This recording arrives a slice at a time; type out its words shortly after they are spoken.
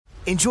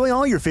Enjoy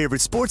all your favorite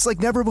sports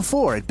like never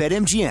before at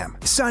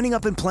BetMGM. Signing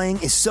up and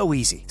playing is so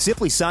easy.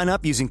 Simply sign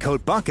up using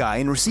code Buckeye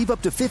and receive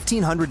up to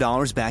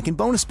 $1,500 back in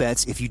bonus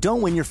bets if you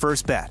don't win your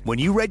first bet. When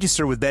you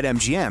register with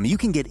BetMGM, you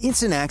can get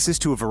instant access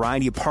to a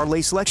variety of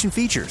parlay selection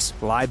features,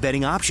 live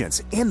betting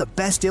options, and the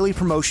best daily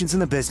promotions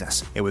in the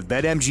business. And with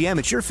BetMGM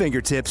at your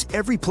fingertips,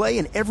 every play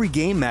and every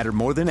game matter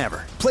more than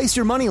ever. Place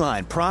your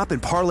moneyline, prop,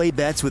 and parlay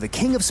bets with the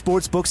king of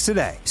sportsbooks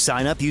today.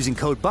 Sign up using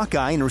code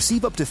Buckeye and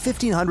receive up to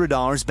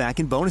 $1,500 back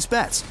in bonus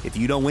bets if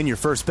you don't win your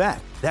first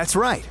bet. That's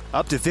right,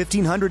 up to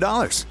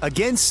 $1,500.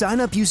 Again, sign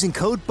up using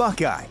code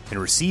Buckeye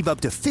and receive up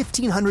to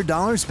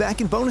 $1,500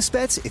 back in bonus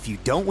bets if you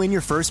don't win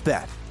your first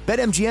bet.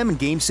 BetMGM and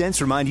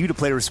GameSense remind you to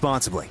play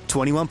responsibly.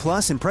 21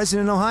 plus and present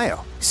in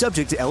Ohio.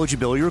 Subject to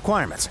eligibility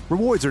requirements.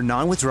 Rewards are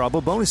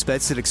non-withdrawable bonus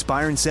bets that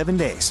expire in 7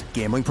 days.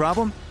 Gambling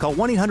problem? Call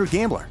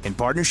 1-800-GAMBLER in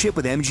partnership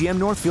with MGM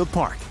Northfield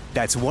Park.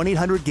 That's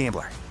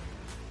 1-800-GAMBLER.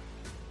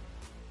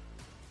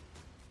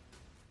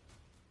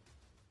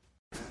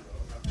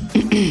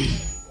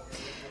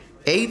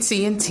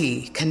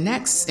 AT&T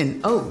connects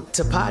an ode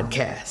to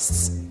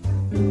podcasts.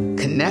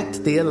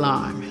 Connect the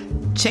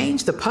alarm.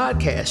 Change the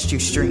podcast you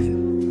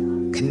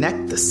stream.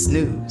 Connect the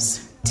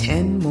snooze.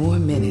 10 more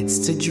minutes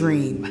to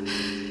dream.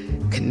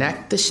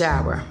 Connect the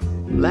shower.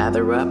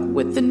 Lather up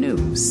with the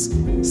news.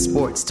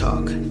 Sports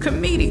talk,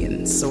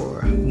 comedians,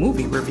 or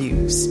movie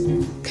reviews.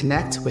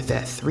 Connect with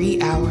that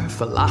 3-hour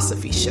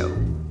philosophy show.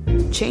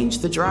 Change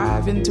the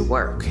drive into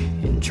work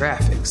in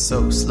traffic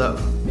so slow.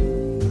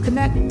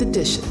 Connect the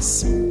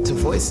dishes to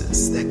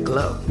voices that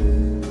glow.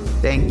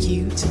 Thank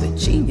you to the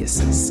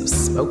geniuses of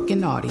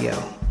spoken audio.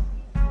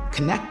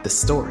 Connect the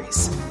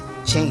stories.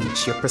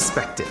 Change your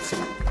perspective.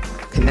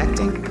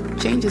 Connecting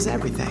changes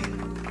everything.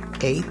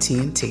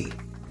 AT&T.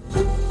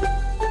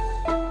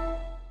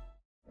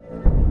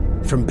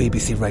 From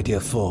BBC Radio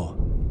 4,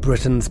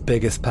 Britain's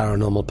biggest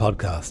paranormal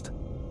podcast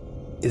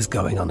is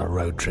going on a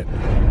road trip.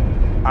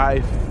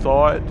 I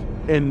thought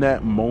in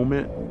that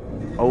moment,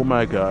 oh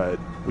my God,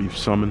 we've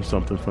summoned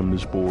something from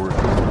this board.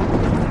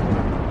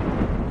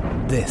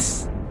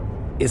 This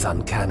is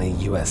Uncanny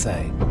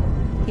USA.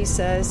 He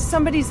says,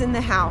 somebody's in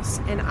the house,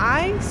 and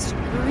I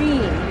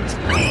screamed.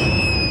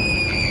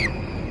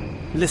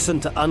 Listen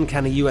to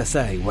Uncanny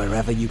USA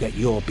wherever you get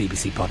your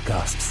BBC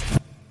podcasts,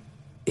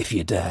 if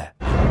you dare.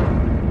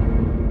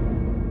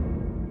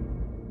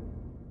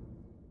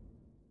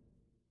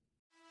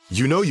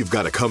 You know you've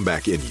got a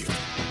comeback in you.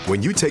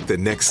 When you take the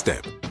next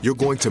step, you're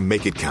going to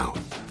make it count.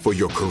 For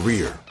your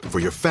career, for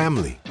your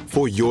family,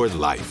 for your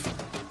life.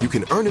 You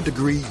can earn a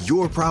degree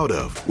you're proud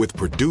of with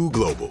Purdue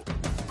Global.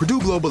 Purdue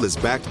Global is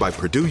backed by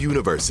Purdue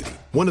University,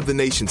 one of the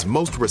nation's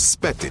most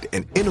respected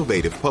and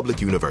innovative public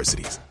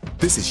universities.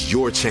 This is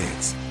your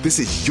chance. This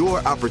is your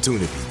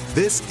opportunity.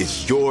 This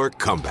is your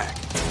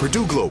comeback.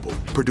 Purdue Global,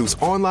 Purdue's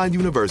online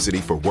university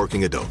for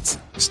working adults.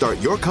 Start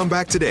your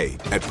comeback today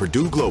at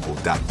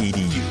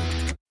purdueglobal.edu.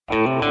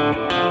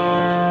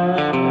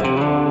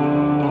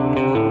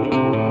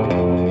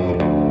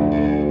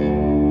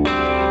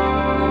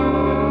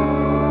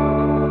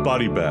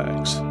 Body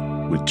Bags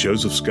with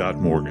Joseph Scott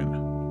Morgan.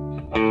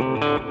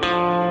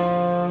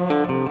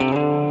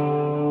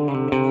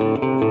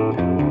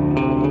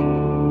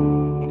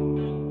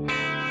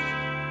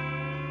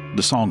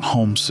 The song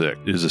Homesick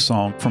is a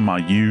song from my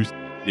youth.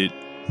 It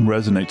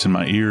resonates in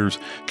my ears.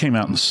 Came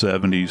out in the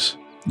 70s.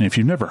 And if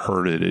you've never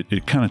heard it,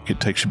 it kind of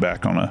takes you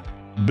back on a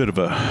bit of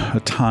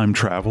a time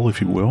travel, if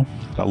you will.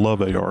 I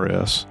love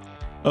ARS.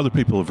 Other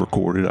people have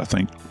recorded. I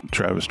think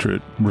Travis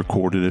Tritt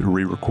recorded it,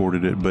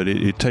 re-recorded it, but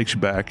it takes you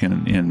back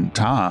in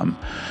time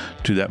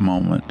to that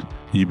moment.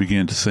 You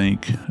begin to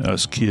think,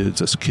 us kids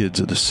of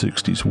the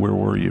 60s, where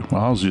were you?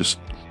 Well, I was just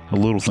a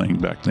little thing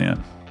back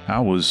then.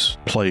 I was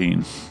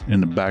playing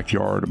in the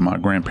backyard of my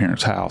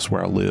grandparents' house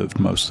where I lived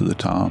most of the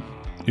time.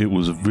 It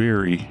was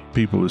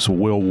it's a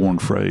well-worn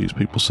phrase.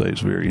 People say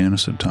it's a very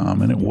innocent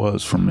time, and it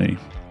was for me.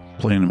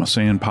 Playing in my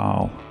sand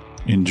pile,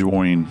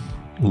 enjoying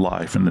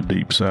life in the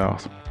Deep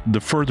South. The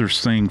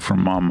furthest thing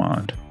from my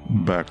mind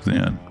back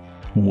then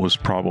was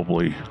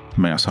probably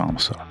mass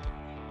homicide.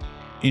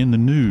 In the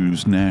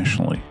news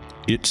nationally,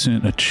 it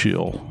sent a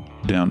chill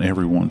down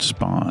everyone's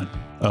spine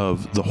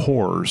of the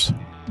horrors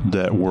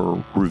that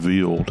were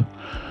revealed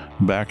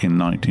back in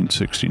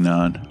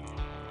 1969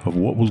 of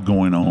what was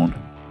going on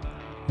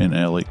in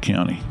LA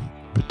County,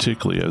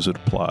 particularly as it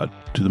applied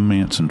to the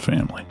Manson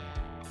family.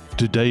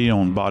 Today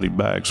on Body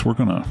Bags, we're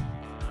going to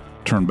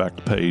turn back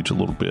the page a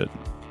little bit,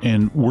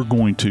 and we're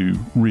going to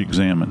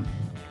re-examine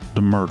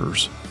the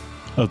murders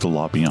of the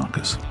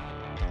LaBiancas.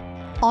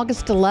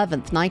 August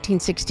 11th,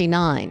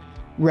 1969,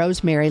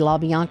 Rosemary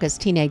LaBianca's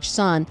teenage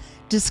son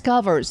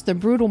discovers the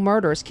brutal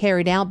murders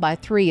carried out by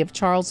 3 of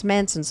Charles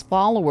Manson's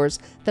followers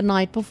the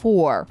night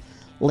before.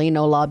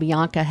 Lino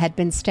LaBianca had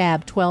been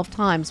stabbed 12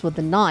 times with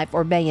a knife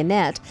or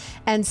bayonet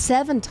and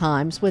 7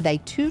 times with a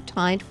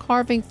 2-tined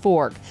carving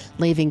fork,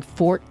 leaving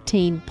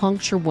 14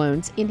 puncture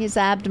wounds in his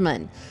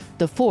abdomen.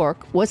 The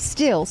fork was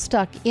still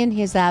stuck in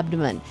his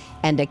abdomen,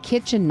 and a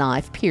kitchen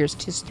knife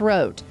pierced his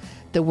throat.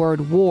 The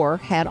word war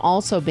had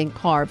also been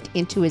carved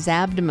into his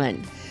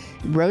abdomen.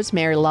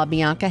 Rosemary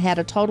LaBianca had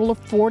a total of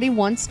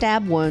 41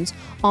 stab wounds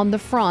on the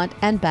front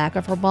and back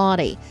of her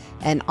body.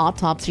 An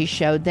autopsy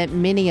showed that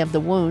many of the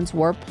wounds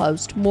were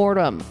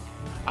post-mortem.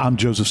 I'm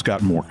Joseph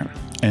Scott Morgan,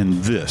 and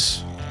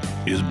this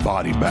is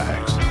Body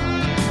Bags.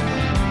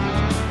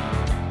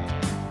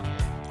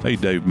 Hey,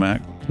 Dave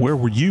Mack, where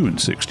were you in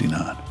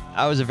 '69?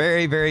 I was a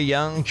very, very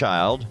young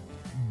child.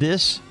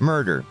 This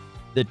murder,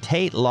 the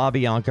Tate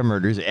LaBianca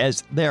murders,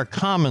 as they are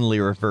commonly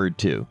referred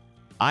to,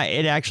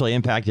 it actually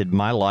impacted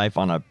my life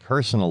on a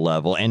personal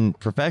level and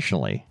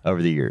professionally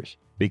over the years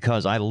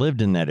because I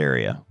lived in that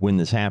area when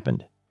this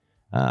happened.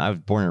 I was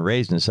born and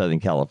raised in Southern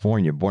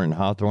California, born in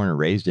Hawthorne and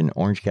raised in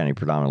Orange County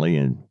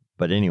predominantly.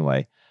 But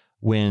anyway,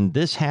 when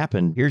this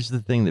happened, here's the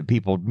thing that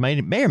people may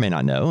or may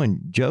not know, and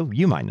Joe,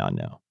 you might not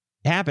know.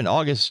 It happened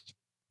August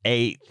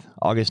 8th,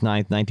 August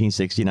 9th,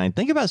 1969.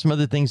 Think about some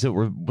other things that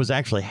was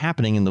actually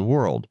happening in the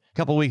world. A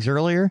couple weeks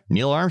earlier,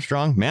 Neil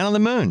Armstrong, man on the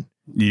moon.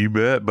 You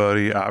bet,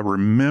 buddy. I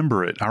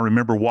remember it. I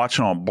remember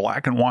watching on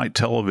black and white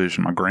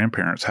television at my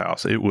grandparents'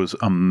 house. It was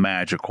a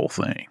magical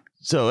thing.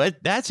 So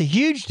that's a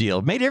huge deal.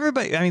 It made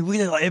everybody,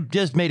 it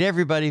just made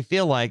everybody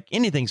feel like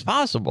anything's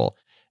possible.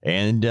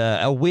 And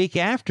a week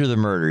after the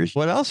murders,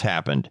 what else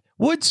happened?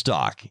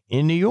 Woodstock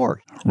in New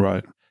York.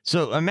 Right.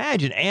 So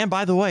imagine, and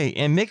by the way,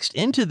 and mixed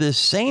into this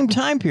same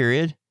time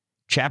period,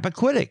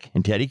 Chappaquiddick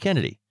and Teddy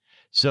Kennedy.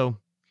 So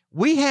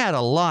we had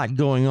a lot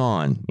going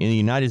on in the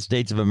United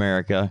States of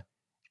America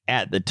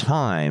at the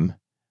time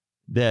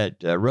that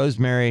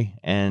Rosemary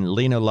and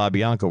Leno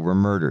LaBianca were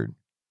murdered.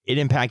 It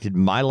impacted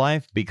my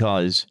life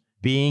because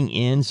being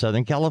in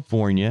Southern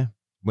California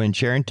when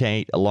Sharon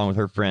Tate, along with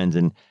her friends,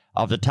 and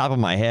off the top of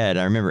my head,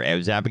 I remember it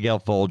was Abigail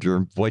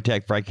Folger,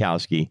 Wojtek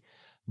Frykowski,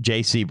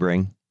 Jay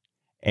Sebring,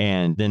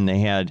 and then they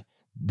had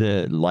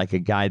a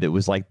guy that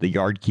was like the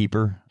yard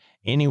keeper.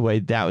 Anyway,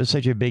 that was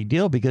such a big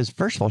deal because,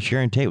 first of all,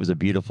 Sharon Tate was a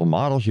beautiful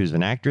model. She was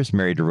an actress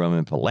married to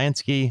Roman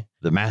Polanski,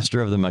 the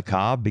master of the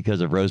macabre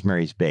because of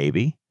Rosemary's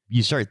Baby.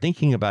 You start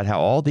thinking about how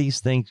all these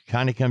things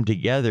kind of come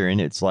together,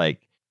 and it's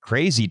like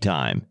crazy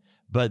time.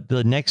 But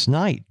the next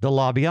night, the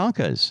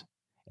LaBiancas,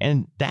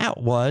 and that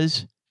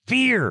was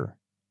fear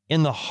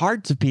in the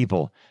hearts of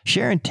people.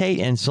 Sharon Tate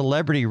and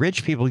celebrity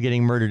rich people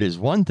getting murdered is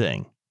one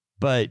thing,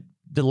 but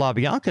the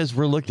LaBiancas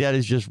were looked at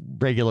as just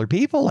regular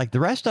people like the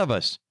rest of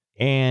us.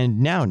 And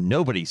now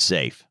nobody's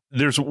safe.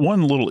 There's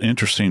one little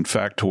interesting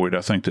factoid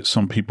I think that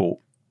some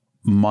people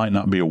might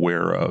not be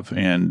aware of.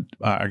 And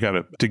I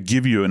got to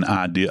give you an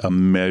idea, a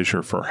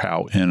measure for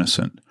how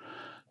innocent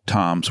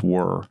times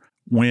were.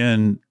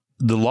 When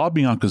the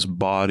LaBiancas'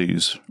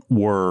 bodies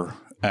were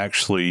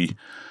actually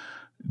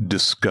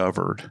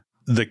discovered,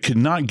 they could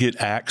not get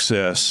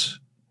access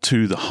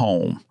to the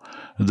home.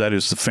 That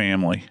is the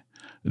family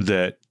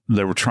that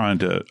they were trying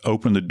to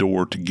open the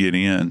door to get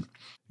in.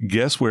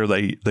 Guess where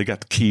they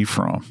got the key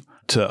from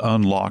to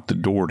unlock the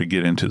door to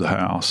get into the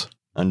house?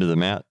 Under the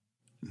mat?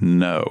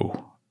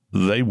 No.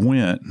 They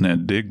went, now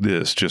dig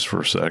this just for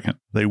a second.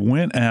 They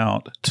went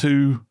out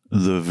to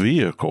the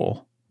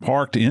vehicle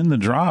parked in the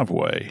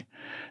driveway,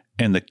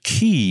 and the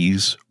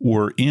keys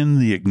were in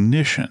the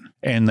ignition.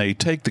 And they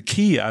take the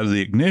key out of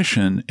the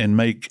ignition and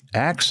make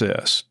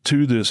access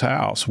to this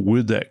house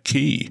with that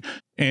key.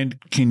 And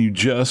can you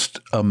just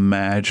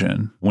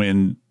imagine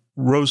when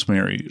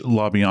Rosemary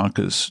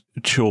LaBianca's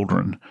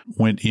children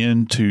went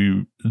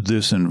into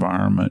this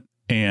environment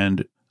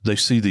and they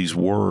see these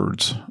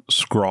words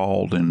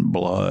scrawled in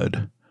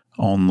blood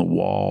on the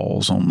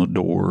walls, on the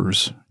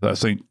doors. I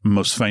think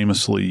most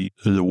famously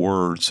the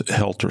words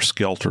helter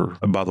skelter.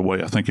 By the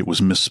way, I think it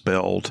was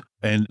misspelled.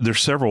 And there's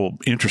several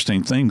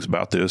interesting things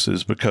about this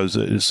is because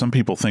some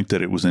people think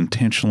that it was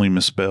intentionally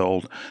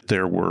misspelled.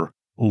 There were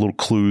little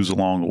clues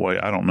along the way.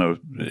 I don't know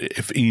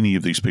if any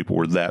of these people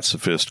were that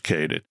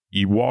sophisticated.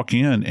 You walk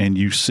in and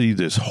you see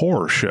this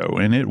horror show,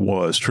 and it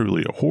was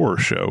truly a horror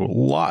show.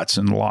 Lots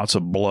and lots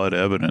of blood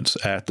evidence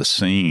at the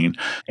scene.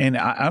 And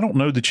I don't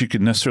know that you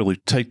can necessarily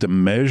take the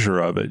measure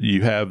of it.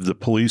 You have the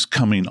police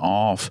coming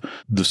off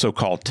the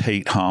so-called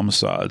Tate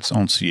homicides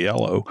on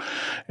Cielo,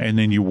 and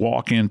then you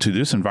walk into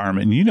this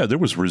environment, and there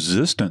was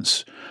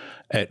resistance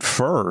at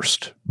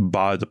first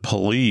by the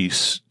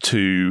police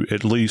to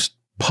at least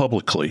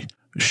publicly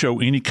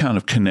show any kind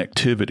of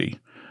connectivity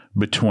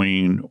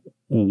between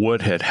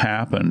what had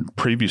happened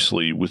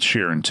previously with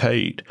Sharon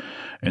Tate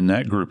and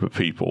that group of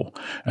people,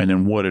 and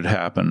then what had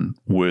happened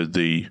with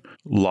the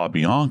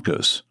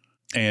LaBiancas.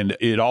 And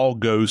it all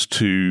goes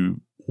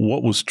to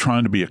what was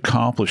trying to be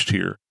accomplished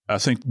here. I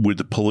think with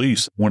the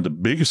police, one of the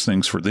biggest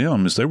things for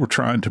them is they were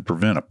trying to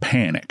prevent a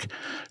panic.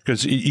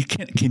 Because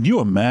can you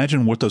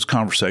imagine what those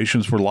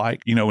conversations were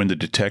like, in the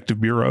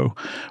detective bureau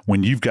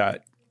when you've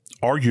got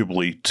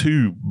arguably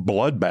two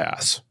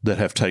bloodbaths that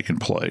have taken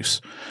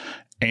place.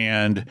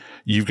 And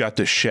you've got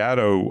the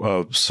shadow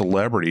of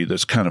celebrity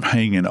that's kind of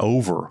hanging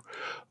over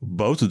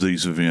both of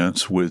these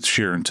events with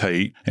Sharon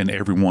Tate and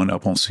everyone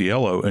up on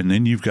Cielo. And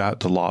then you've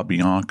got the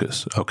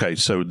LaBiancas. Okay,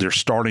 so they're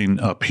starting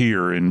up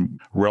here in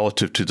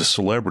relative to the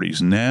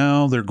celebrities.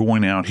 Now they're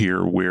going out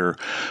here where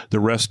the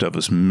rest of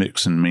us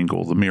mix and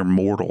mingle, the mere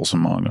mortals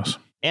among us.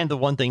 And the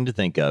one thing to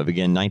think of,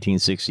 again,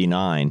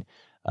 1969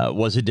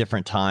 was a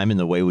different time in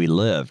the way we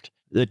lived.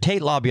 The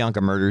Tate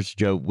LaBianca murders,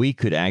 Joe, we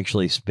could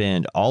actually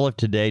spend all of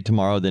today,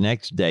 tomorrow, the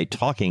next day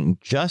talking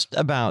just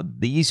about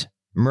these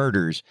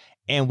murders,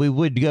 and we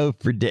would go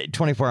for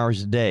 24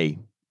 hours a day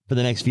for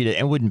the next few days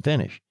and wouldn't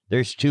finish.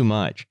 There's too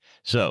much.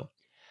 So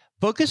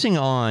focusing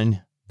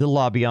on the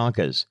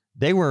LaBiancas,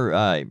 they were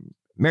a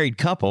married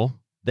couple.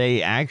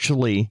 They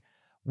actually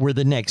were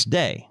the next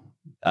day,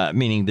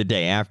 meaning the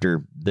day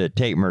after the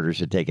Tate murders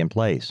had taken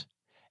place.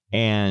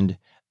 And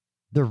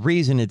the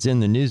reason it's in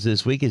the news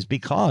this week is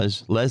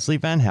because Leslie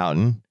Van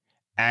Houten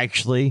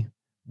actually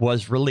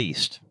was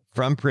released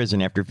from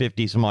prison after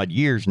 50 some odd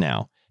years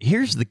now.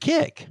 Here's the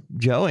kick,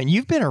 Joe, and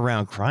you've been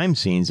around crime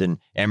scenes and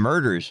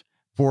murders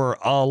for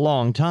a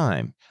long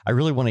time. I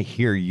really want to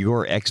hear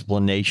your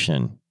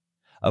explanation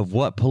of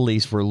what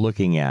police were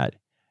looking at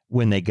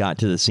when they got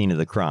to the scene of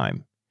the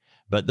crime.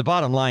 But the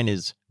bottom line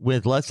is,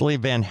 with Leslie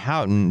Van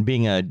Houten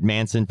being a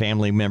Manson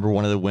family member,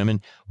 one of the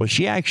women, well,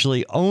 she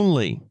actually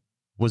only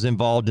was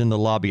involved in the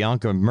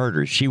LaBianca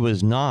murders. She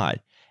was not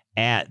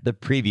at the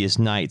previous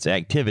night's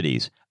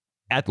activities.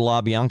 At the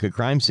LaBianca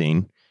crime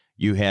scene,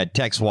 you had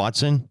Tex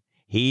Watson.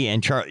 He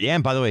and Charlie,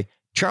 and by the way,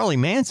 Charlie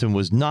Manson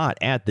was not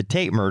at the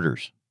Tate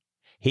murders.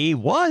 He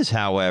was,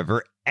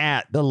 however,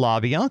 at the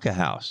LaBianca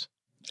house.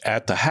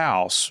 At the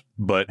house,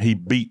 but he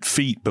beat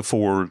feet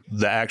before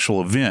the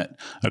actual event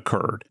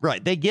occurred.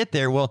 Right. They get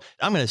there. Well,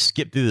 I'm going to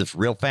skip through this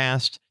real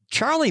fast.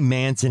 Charlie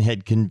Manson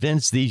had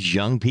convinced these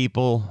young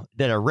people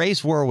that a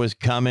race war was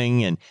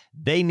coming and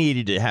they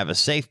needed to have a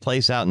safe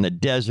place out in the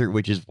desert,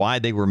 which is why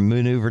they were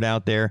maneuvered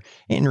out there.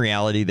 In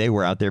reality, they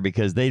were out there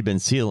because they'd been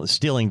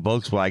stealing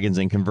Volkswagens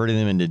and converting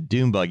them into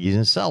dune buggies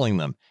and selling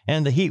them.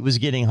 And the heat was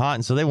getting hot,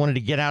 and so they wanted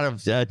to get out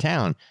of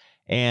town.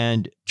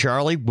 And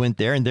Charlie went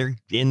there, and they're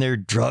in their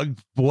drug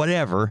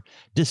whatever,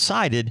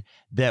 decided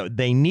that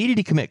they needed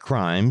to commit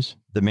crimes,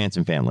 the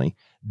Manson family,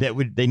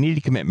 they needed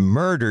to commit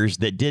murders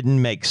that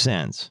didn't make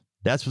sense.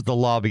 That's what the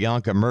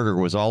LaBianca murder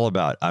was all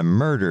about. A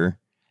murder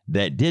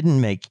that didn't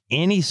make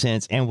any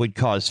sense and would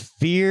cause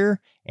fear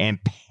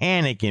and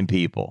panic in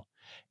people.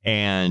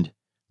 And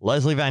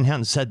Leslie Van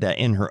Houten said that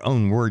in her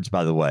own words,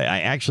 by the way.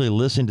 I actually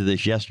listened to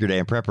this yesterday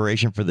in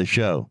preparation for the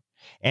show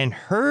and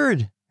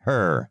heard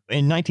her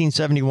in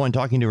 1971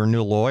 talking to her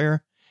new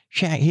lawyer.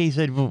 He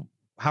said, well,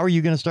 how are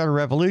you going to start a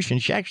revolution?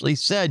 She actually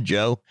said,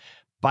 Joe,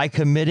 by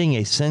committing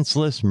a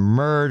senseless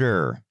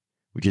murder,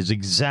 which is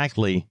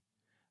exactly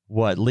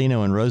what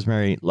Leno and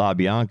Rosemary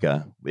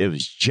LaBianca, it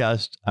was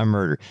just a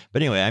murder.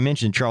 But anyway, I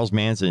mentioned Charles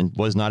Manson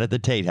was not at the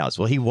Tate house.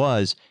 Well, he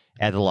was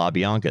at the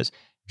LaBiancas.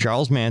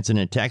 Charles Manson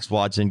and Tex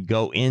Watson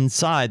go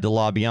inside the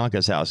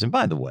LaBianca's house. And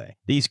by the way,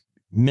 these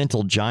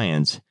mental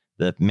giants,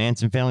 the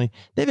Manson family,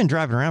 they've been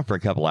driving around for a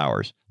couple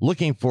hours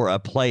looking for a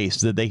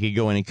place that they could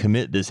go in and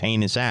commit this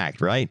heinous act,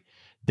 right?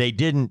 They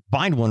didn't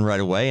find one right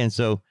away. And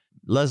so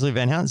Leslie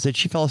Van Houten said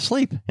she fell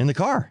asleep in the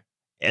car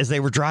as they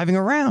were driving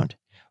around.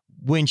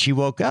 When she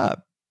woke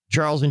up,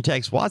 Charles and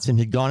Tex Watson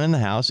had gone in the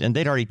house and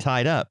they'd already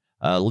tied up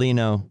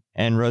Leno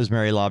and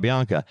Rosemary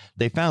LaBianca.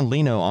 They found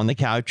Leno on the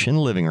couch in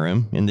the living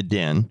room in the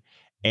den.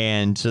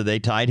 And so they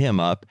tied him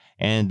up.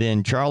 And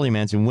then Charlie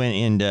Manson went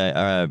into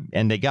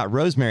and they got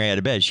Rosemary out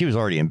of bed. She was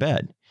already in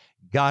bed,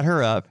 got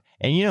her up.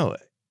 And, you know,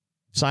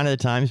 sign of the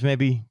times,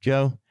 maybe,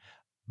 Joe.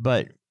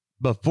 But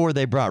before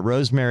they brought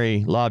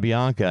Rosemary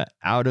LaBianca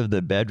out of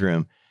the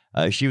bedroom,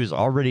 she was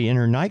already in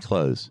her night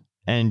clothes.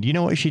 And you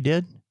know what she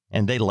did?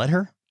 And they let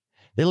her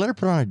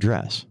put on a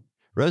dress.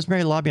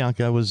 Rosemary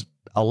LaBianca was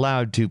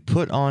allowed to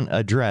put on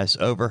a dress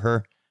over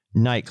her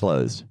night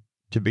clothes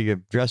to be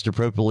dressed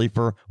appropriately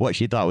for what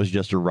she thought was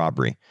just a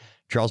robbery.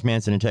 Charles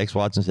Manson and Tex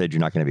Watson said, you're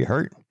not going to be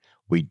hurt.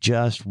 We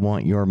just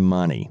want your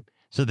money.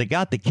 So they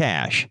got the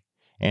cash.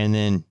 And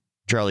then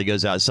Charlie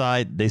goes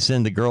outside. They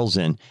send the girls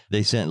in.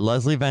 They sent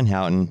Leslie Van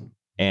Houten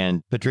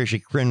and Patricia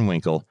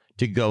Krenwinkel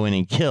to go in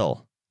and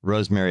kill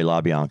Rosemary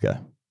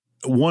LaBianca.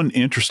 One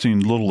interesting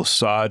little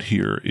aside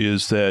here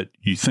is that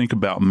you think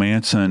about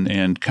Manson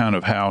and kind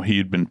of how he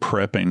had been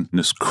prepping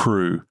this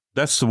crew.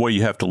 That's the way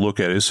you have to look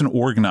at it. It's an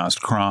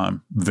organized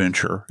crime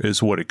venture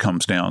is what it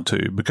comes down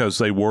to, because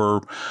they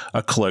were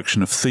a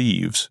collection of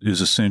thieves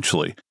is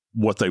essentially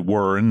what they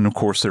were. And of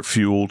course, they're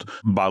fueled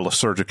by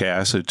lysergic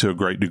acid to a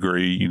great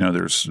degree. You know,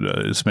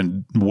 it's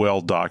been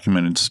well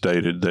documented,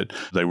 stated that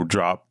they would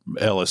drop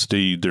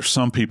LSD. There's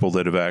some people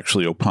that have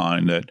actually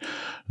opined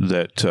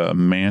that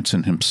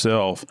Manson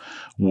himself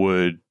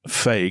would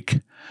fake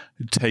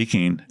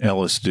taking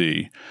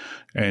LSD,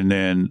 and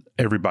then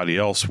everybody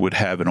else would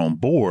have it on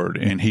board,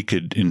 and he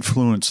could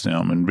influence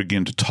them and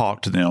begin to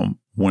talk to them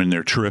when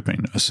they're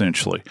tripping,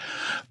 essentially.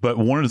 But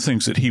one of the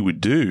things that he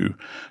would do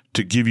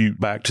to give you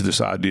back to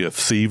this idea of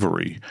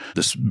thievery,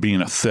 this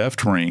being a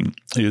theft ring,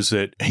 is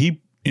that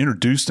he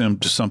introduced them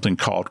to something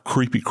called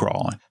creepy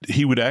crawling.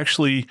 He would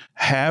actually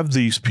have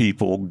these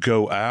people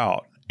go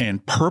out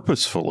and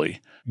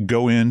purposefully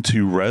go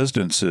into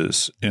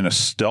residences in a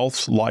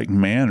stealth-like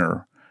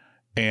manner.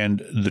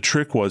 And the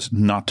trick was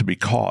not to be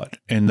caught.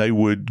 And they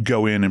would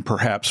go in and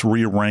perhaps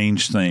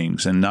rearrange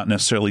things and not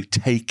necessarily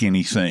take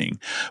anything,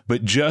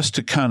 but just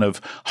to kind of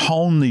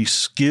hone these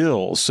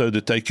skills so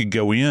that they could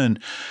go in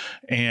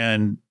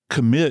and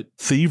commit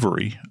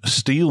thievery,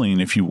 stealing,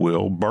 if you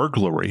will,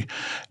 burglary,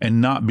 and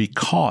not be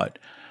caught.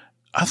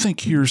 I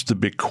think here's the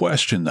big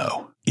question,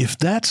 though. If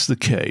that's the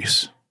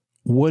case,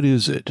 what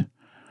is it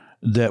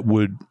that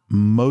would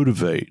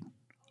motivate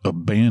a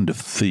band of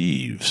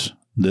thieves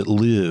that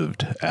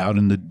lived out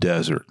in the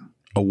desert,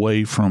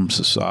 away from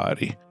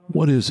society?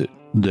 What is it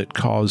that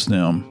caused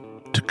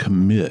them to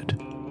commit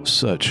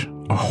such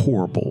a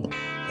horrible,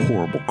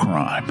 horrible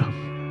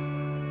crime?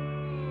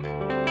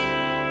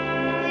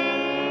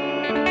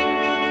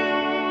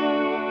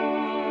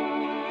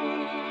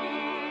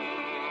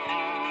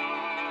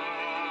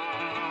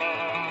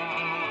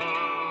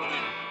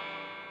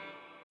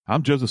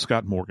 I'm Joseph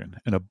Scott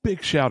Morgan, and a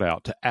big shout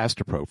out to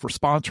Astapro for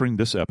sponsoring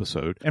this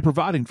episode and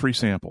providing free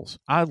samples.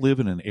 I live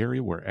in an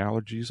area where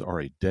allergies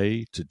are a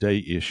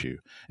day-to-day issue,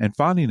 and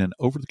finding an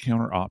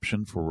over-the-counter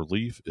option for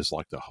relief is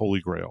like the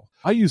holy grail.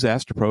 I use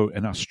Astapro,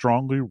 and I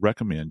strongly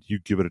recommend you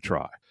give it a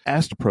try.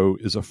 Astapro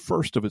is a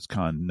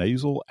first-of-its-kind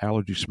nasal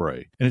allergy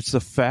spray, and it's the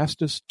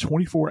fastest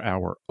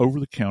 24-hour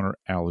over-the-counter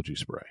allergy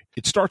spray.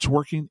 It starts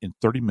working in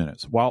 30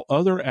 minutes, while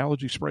other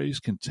allergy sprays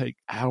can take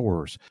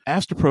hours.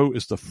 Astapro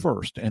is the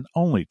first and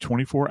only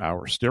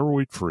 24-hour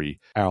steroid-free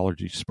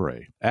allergy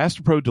spray.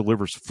 Astapro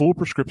delivers full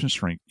prescription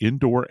strength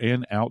indoor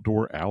and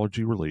outdoor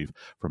allergy relief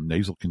from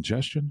nasal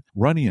congestion,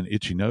 runny and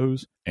itchy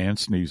nose, and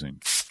sneezing.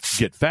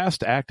 Get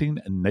fast-acting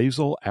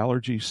nasal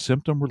allergy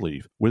symptom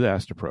relief with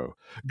Astapro.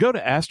 Go to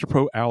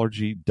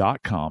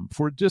astaproallergy.com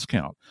for a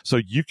discount so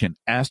you can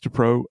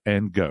Astapro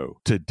and go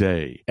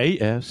today.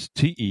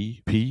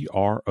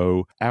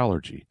 ASTEPRO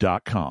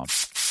allergy.com.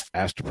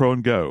 Astapro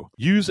and go.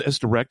 Use as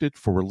directed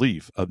for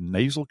relief of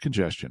nasal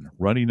congestion,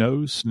 runny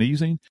nose,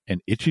 sneezing,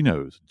 and itchy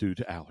nose due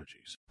to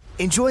allergies.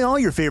 Enjoy all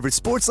your favorite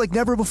sports like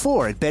never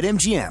before at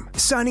BetMGM.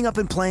 Signing up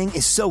and playing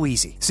is so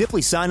easy.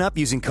 Simply sign up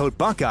using code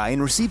Buckeye and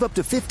receive up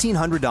to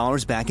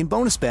 $1,500 back in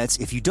bonus bets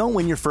if you don't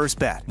win your first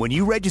bet. When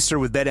you register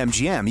with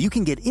BetMGM, you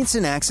can get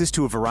instant access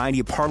to a variety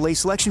of parlay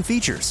selection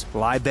features,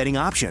 live betting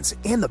options,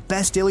 and the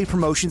best daily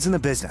promotions in the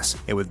business.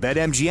 And with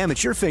BetMGM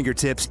at your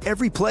fingertips,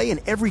 every play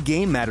and every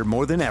game matter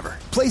more than ever.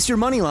 Place your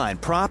moneyline,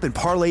 prop, and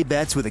parlay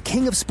bets with the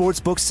king of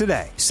sportsbooks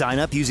today. Sign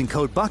up using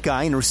code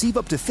Buckeye and receive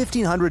up to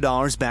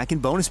 $1,500 back in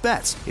bonus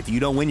bets if you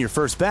don't win your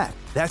first bet.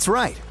 That's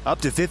right, up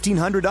to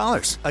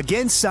 $1,500.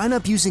 Again, sign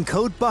up using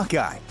code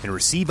Buckeye and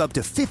receive up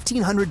to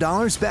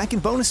 $1,500 back in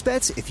bonus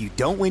bets if you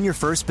don't win your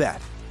first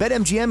bet.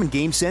 BetMGM and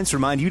GameSense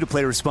remind you to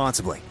play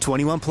responsibly.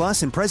 21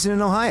 plus and present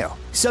in Ohio.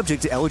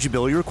 Subject to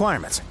eligibility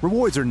requirements.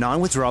 Rewards are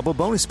non-withdrawable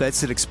bonus bets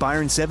that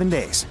expire in 7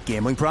 days.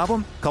 Gambling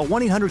problem? Call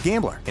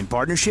 1-800-GAMBLER in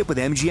partnership with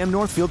MGM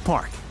Northfield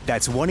Park.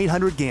 That's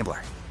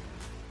 1-800-GAMBLER.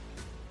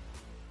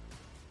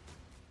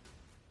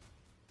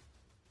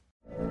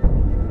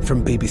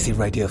 From BBC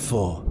Radio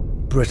 4,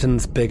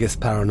 Britain's biggest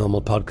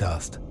paranormal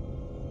podcast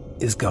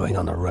is going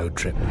on a road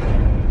trip.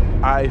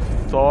 I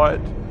thought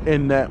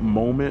in that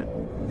moment,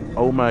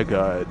 oh my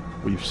God,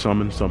 we've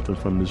summoned something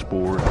from this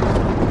board.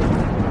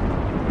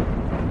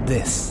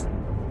 This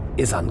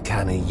is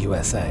Uncanny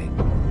USA.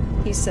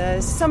 He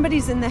says,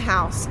 somebody's in the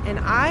house, and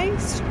I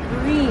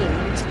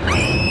screamed.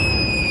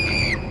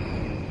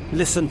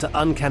 Listen to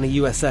Uncanny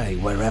USA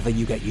wherever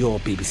you get your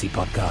BBC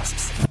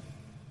podcasts,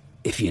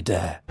 if you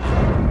dare.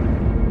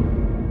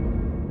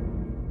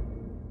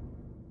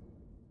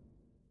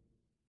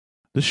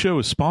 This show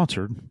is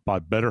sponsored by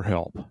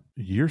BetterHelp.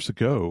 Years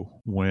ago,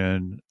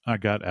 when I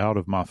got out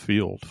of my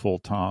field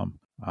full-time,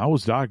 I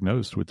was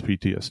diagnosed with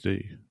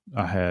PTSD.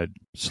 I had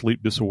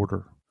sleep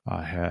disorder.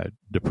 I had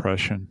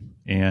depression.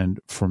 And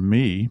for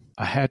me,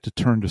 I had to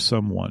turn to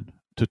someone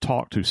to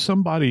talk to,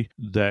 somebody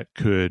that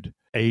could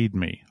aid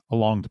me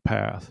along the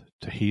path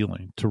to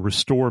healing, to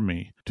restore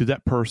me to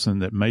that person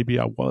that maybe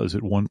I was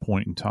at one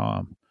point in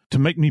time, to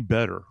make me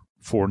better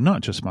for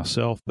not just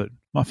myself, but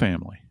my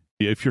family.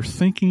 If you're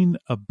thinking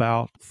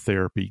about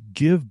therapy,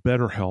 give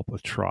BetterHelp a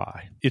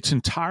try. It's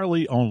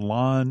entirely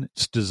online.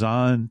 It's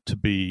designed to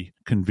be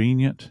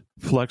convenient,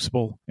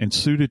 flexible, and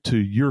suited to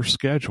your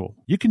schedule.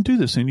 You can do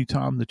this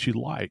anytime that you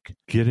like.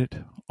 Get it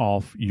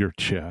off your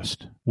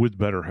chest with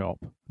BetterHelp.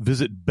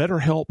 Visit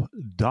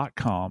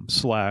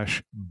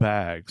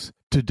BetterHelp.com/bags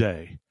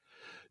today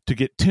to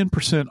get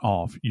 10%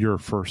 off your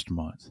first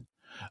month.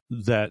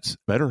 That's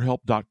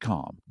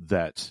BetterHelp.com.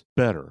 That's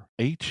better,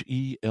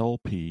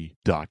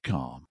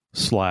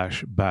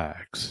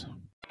 HELP.com/bags.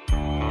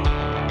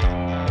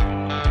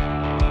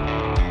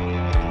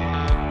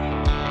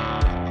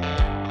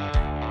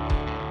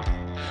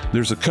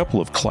 There's a couple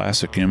of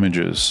classic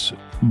images,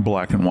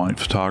 black and white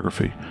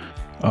photography,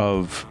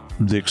 of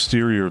the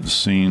exterior of the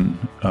scene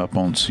up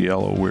on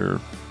Cielo where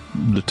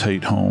the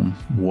Tate home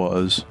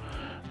was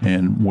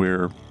and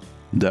where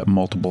that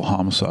multiple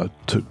homicide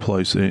took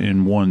place.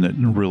 And one that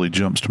really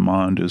jumps to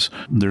mind is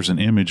there's an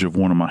image of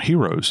one of my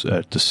heroes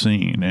at the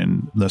scene,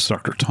 and that's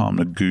Dr. Tom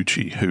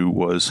Noguchi, who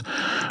was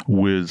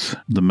with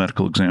the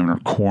medical examiner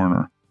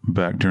coroner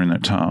back during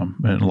that time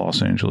in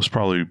Los Angeles.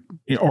 Probably,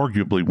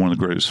 arguably, one of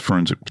the greatest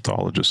forensic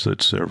pathologists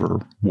that's ever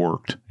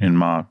worked in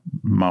my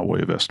way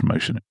of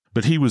estimation.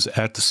 But he was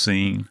at the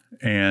scene,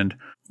 and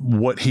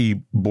what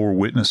he bore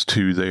witness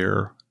to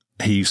there,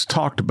 he's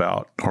talked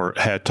about or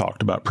had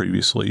talked about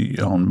previously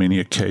on many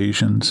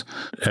occasions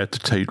at the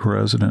Tate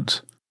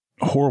residence.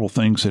 Horrible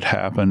things had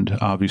happened,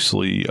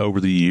 obviously, over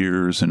the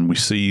years, and we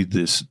see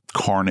this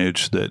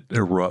carnage that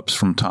erupts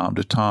from time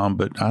to time,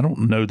 but I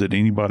don't know that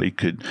anybody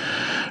could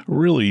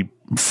really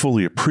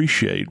fully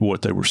appreciate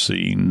what they were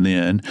seeing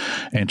then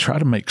and try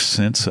to make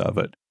sense of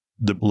it,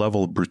 the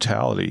level of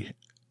brutality.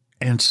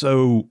 And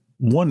so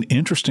one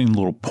interesting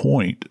little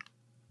point,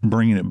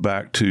 bringing it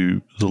back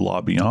to the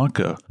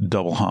LaBianca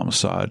double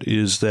homicide,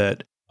 is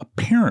that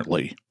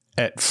apparently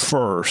at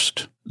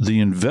first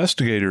the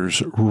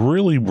investigators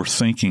really were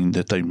thinking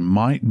that they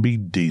might be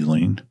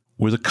dealing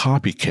with a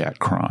copycat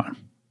crime,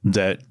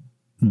 that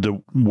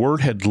the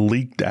word had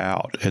leaked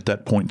out at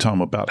that point in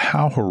time about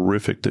how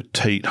horrific the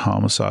Tate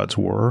homicides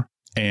were.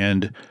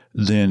 And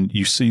then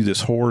you see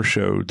this horror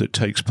show that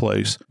takes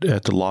place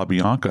at the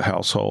LaBianca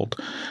household.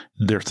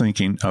 They're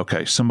thinking,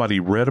 okay, somebody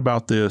read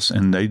about this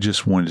and they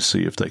just wanted to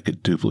see if they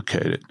could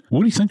duplicate it.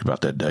 What do you think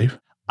about that, Dave?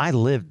 I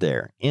lived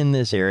there in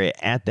this area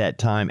at that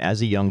time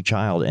as a young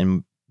child.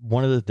 And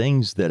one of the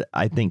things that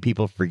I think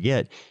people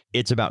forget,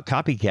 it's about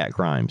copycat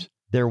crimes.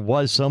 There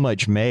was so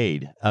much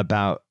made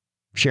about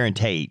Sharon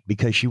Tate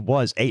because she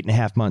was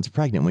 8.5 months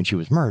pregnant when she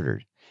was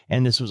murdered.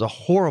 And this was a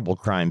horrible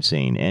crime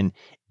scene, and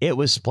it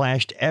was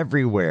splashed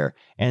everywhere.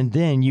 And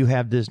then you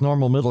have this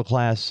normal middle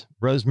class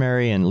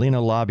Rosemary and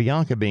Leno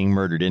LaBianca being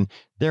murdered. And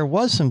there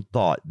was some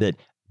thought that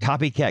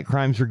copycat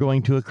crimes were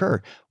going to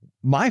occur.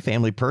 My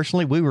family,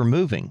 personally, we were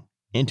moving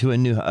into a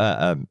new,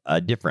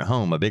 a different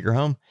home, a bigger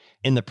home.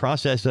 In the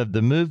process of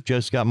the move, Joe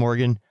Scott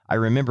Morgan, I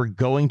remember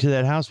going to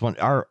that house when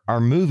our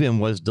move-in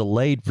was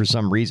delayed for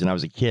some reason. I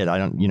was a kid.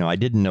 I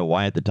didn't know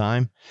why at the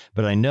time,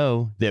 but I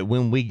know that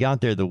when we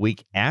got there the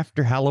week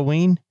after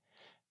Halloween,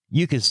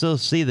 you could still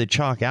see the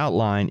chalk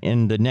outline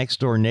in the next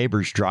door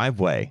neighbor's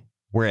driveway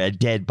where a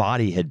dead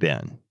body had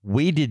been.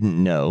 We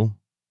didn't know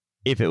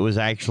if it was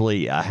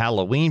actually a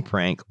Halloween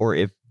prank or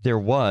if there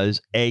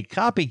was a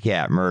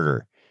copycat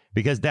murder,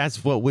 because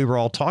that's what we were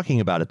all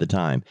talking about at the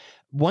time.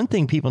 One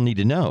thing people need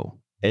to know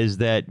is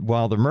that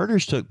while the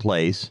murders took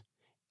place,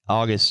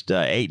 August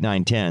 8,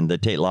 9, 10, the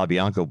Tate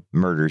LaBianca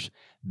murders,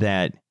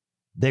 that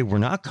they were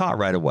not caught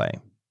right away.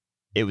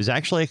 It was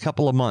actually a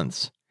couple of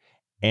months.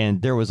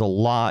 And there was a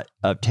lot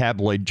of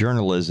tabloid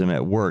journalism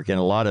at work and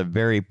a lot of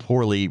very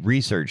poorly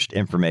researched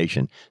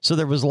information. So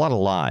there was a lot of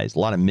lies, a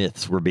lot of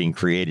myths were being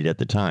created at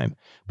the time.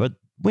 But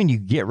when you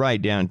get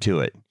right down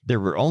to it, there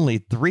were only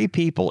 3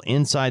 people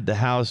inside the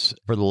house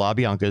for the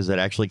LaBiancas that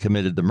actually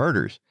committed the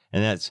murders.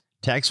 And that's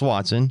Tex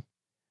Watson,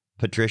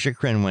 Patricia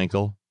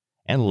Krenwinkel,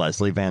 and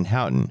Leslie Van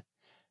Houten.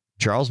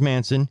 Charles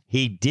Manson,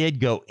 he did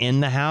go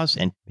in the house,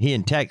 and he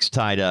and Tex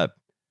tied up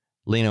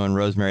Leno and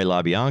Rosemary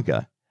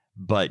LaBianca.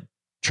 But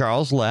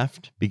Charles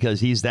left because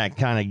he's that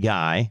kind of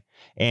guy,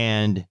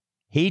 and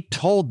he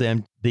told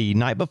them the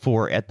night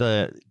before at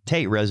the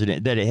Tate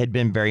residence that it had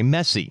been very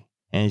messy.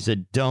 And he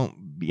said,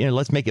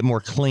 let's make it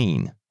more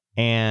clean.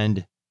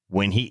 And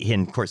when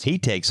of course, he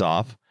takes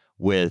off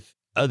with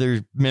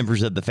other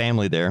members of the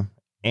family there,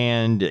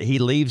 and he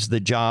leaves the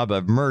job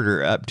of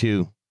murder up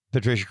to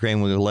Patricia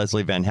Crane with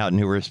Leslie Van Houten,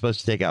 who were supposed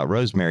to take out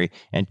Rosemary,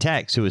 and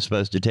Tex, who was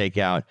supposed to take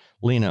out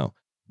Leno.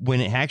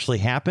 When it actually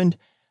happened,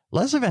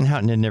 Leslie Van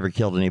Houten had never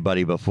killed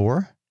anybody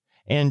before.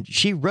 And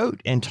she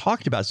wrote and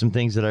talked about some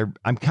things that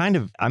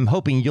I'm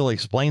hoping you'll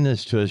explain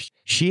this to us.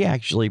 She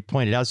actually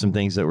pointed out some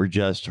things that were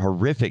just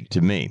horrific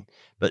to me.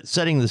 But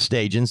setting the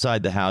stage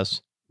inside the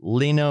house,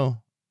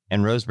 Leno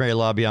and Rosemary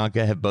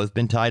LaBianca have both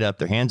been tied up.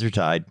 Their hands are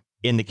tied.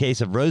 In the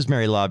case of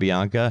Rosemary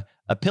LaBianca,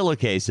 a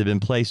pillowcase had been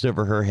placed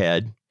over her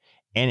head,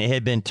 and it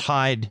had been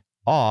tied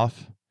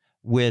off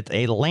with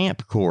a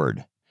lamp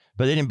cord.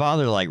 But they didn't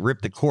bother to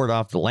rip the cord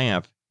off the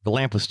lamp. The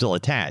lamp was still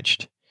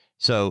attached.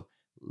 So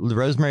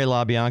Rosemary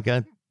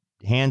LaBianca,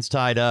 hands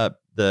tied up,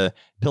 the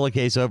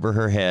pillowcase over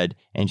her head,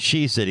 and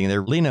she's sitting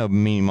there. Leno,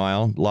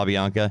 meanwhile,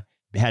 LaBianca,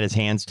 had his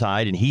hands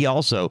tied, and he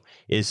also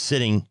is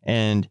sitting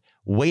and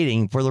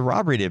waiting for the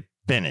robbery to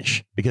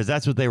finish, because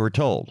that's what they were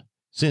told.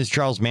 Since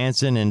Charles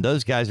Manson and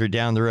those guys are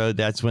down the road,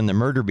 that's when the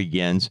murder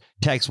begins.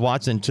 Tex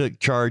Watson took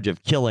charge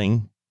of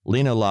killing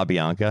Leno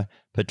LaBianca,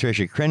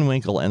 Patricia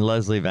Krenwinkel, and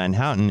Leslie Van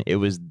Houten. It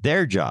was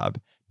their job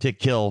to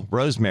kill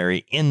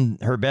Rosemary in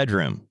her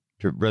bedroom,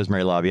 to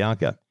Rosemary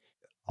LaBianca.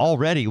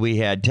 Already we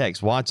had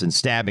Tex Watson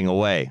stabbing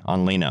away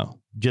on Leno.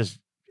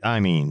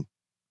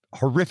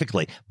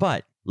 Horrifically.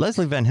 But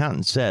Leslie Van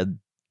Houten said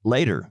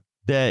later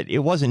that it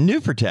wasn't new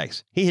for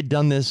Tex. He had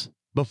done this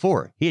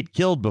before. He had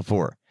killed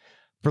before.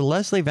 For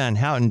Leslie Van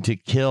Houten to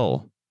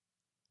kill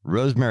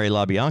Rosemary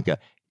LaBianca,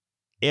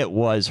 it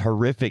was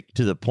horrific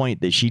to the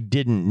point that she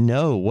didn't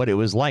know what it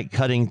was like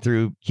cutting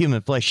through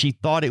human flesh. She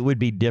thought it would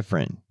be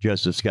different,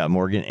 Joseph Scott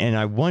Morgan. And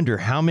I wonder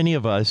how many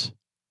of us,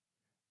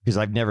 because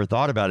I've never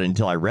thought about it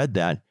until I read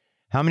that,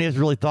 how many of us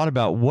really thought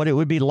about what it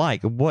would be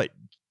like? What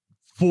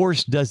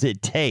force does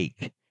it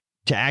take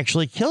to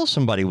actually kill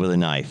somebody with a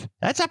knife?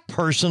 That's a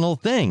personal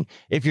thing.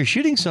 If you're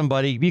shooting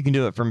somebody, you can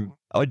do it from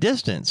a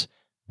distance.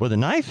 With a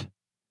knife,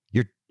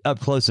 you're up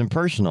close and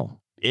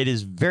personal. It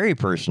is very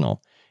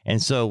personal.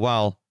 And so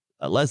while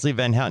Leslie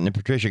Van Houten and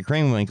Patricia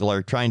Krenwinkel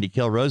are trying to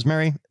kill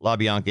Rosemary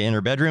LaBianca in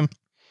her bedroom,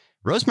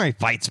 Rosemary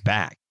fights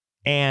back.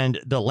 And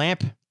the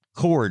lamp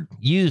cord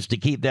used to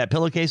keep that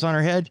pillowcase on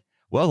her head,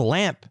 well, the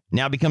lamp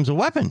now becomes a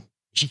weapon.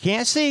 She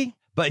can't see,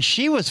 but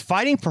she was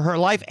fighting for her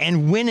life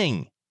and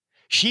winning.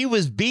 She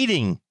was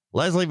beating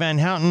Leslie Van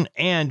Houten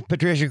and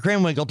Patricia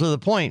Krenwinkel to the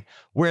point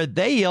where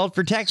they yelled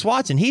for Tex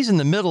Watson. He's in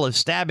the middle of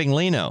stabbing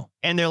Leno.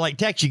 And they're like,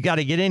 Tex, you got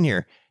to get in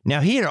here.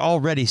 Now, he had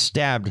already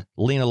stabbed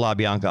Lena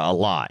LaBianca a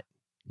lot.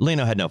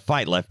 Leno had no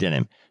fight left in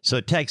him. So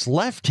Tex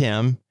left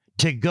him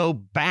to go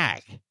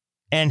back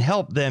and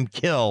help them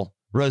kill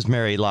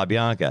Rosemary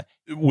LaBianca.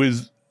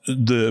 With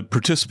the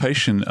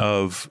participation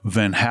of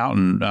Van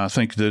Houten, I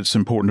think that it's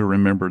important to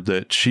remember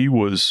that she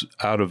was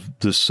out of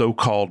the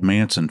so-called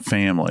Manson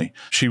family.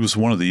 She was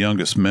one of the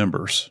youngest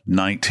members,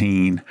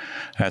 19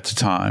 at the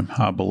time,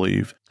 I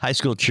believe. High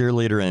school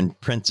cheerleader and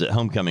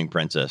homecoming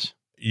princess.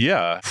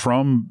 Yeah,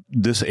 from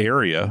this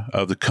area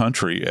of the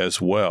country as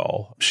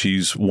well.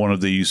 She's one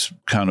of these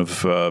kind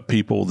of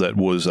people that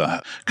was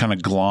kind of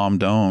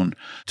glommed on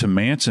to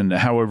Manson.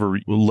 However,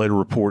 later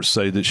reports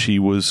say that she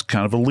was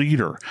kind of a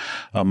leader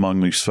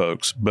among these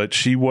folks, but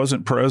she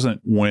wasn't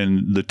present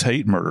when the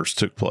Tate murders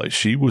took place.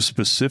 She was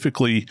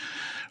specifically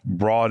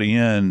brought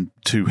in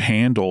to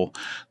handle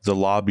the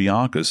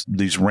LaBiancas,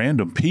 these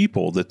random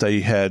people that they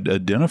had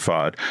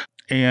identified.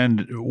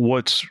 And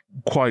what's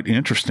quite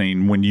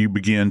interesting when you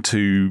begin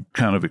to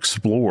kind of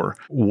explore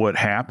what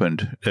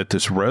happened at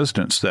this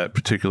residence that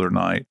particular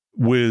night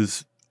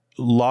with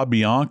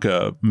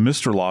LaBianca,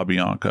 Mr.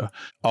 LaBianca,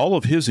 all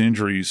of his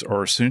injuries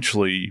are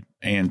essentially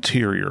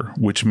anterior,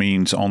 which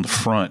means on the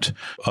front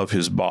of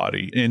his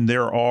body. And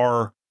there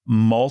are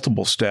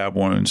multiple stab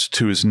wounds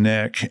to his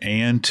neck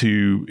and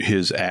to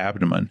his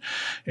abdomen.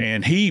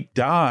 And he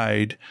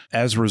died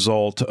as a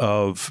result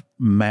of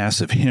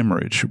massive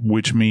hemorrhage,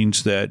 which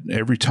means that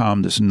every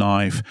time this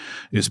knife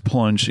is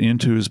plunged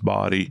into his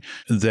body,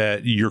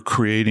 that you're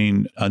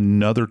creating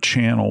another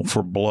channel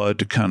for blood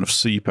to kind of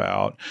seep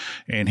out,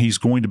 and he's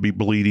going to be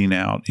bleeding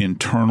out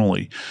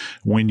internally.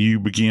 When you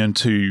begin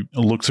to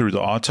look through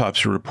the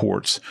autopsy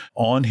reports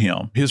on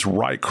him, his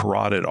right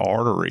carotid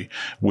artery,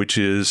 which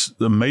is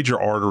the major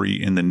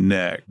artery in the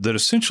neck that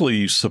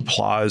essentially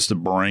supplies the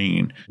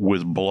brain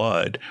with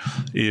blood,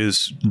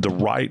 is the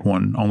right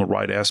one on the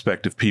right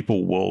aspect of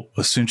people will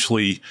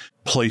essentially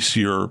place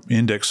your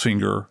index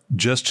finger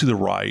just to the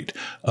right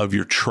of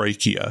your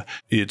trachea.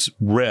 It's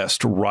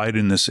rest right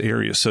in this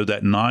area. So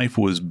that knife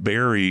was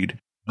buried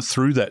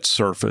through that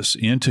surface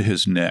into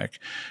his neck.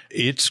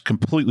 It's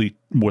completely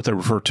what they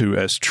refer to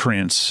as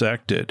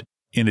transected.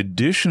 In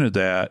addition to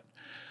that,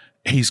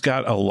 he's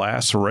got a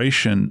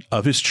laceration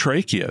of his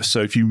trachea.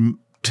 So if you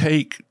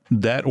take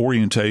that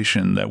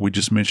orientation that we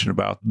just mentioned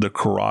about the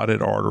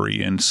carotid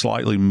artery and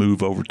slightly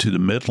move over to the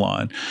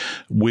midline,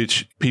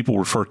 which people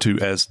refer to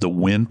as the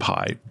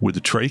windpipe with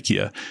the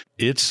trachea,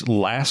 it's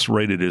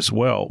lacerated as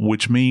well,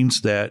 which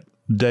means that,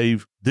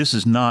 Dave, this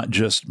is not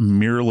just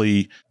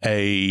merely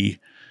a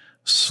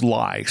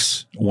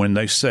slice. When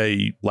they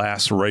say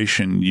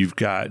laceration, you've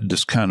got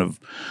this kind of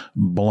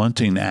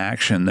blunting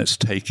action that's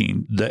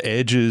taking the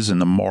edges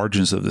and the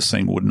margins of this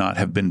thing would not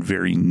have been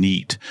very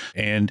neat.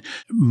 And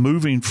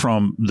moving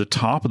from the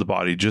top of the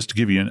body, just to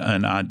give you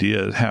an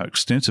idea of how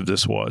extensive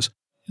this was,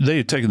 they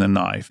had taken the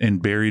knife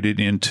and buried it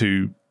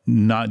into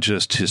not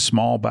just his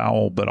small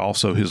bowel, but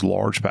also his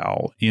large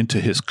bowel, into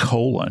his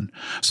colon.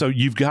 So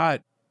you've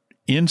got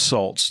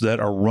insults that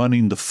are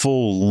running the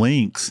full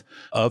length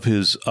of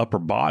his upper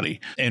body.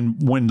 And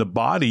when the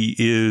body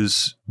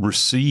is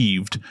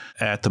received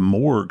at the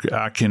morgue,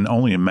 I can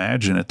only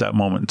imagine at that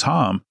moment in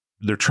time,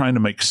 they're trying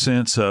to make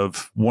sense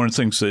of one of the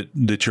things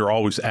that you're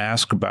always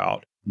asked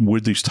about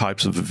with these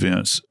types of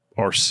events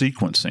are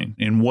sequencing.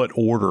 In what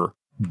order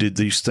did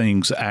these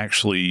things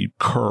actually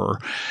occur?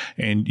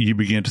 And you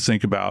begin to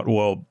think about,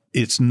 well,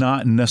 it's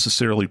not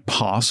necessarily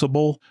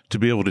possible to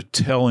be able to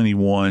tell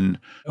anyone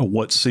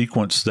what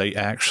sequence they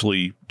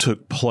actually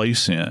took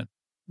place in.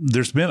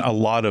 There's been a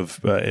lot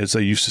of, as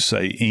they used to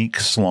say, ink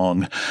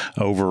slung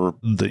over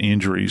the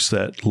injuries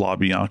that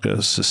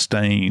LaBianca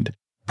sustained.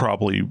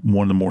 Probably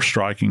one of the more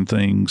striking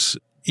things,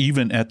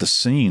 even at the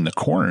scene, the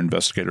coroner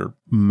investigator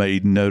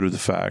made note of the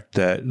fact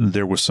that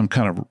there was some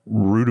kind of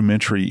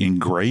rudimentary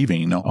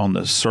engraving on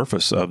the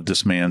surface of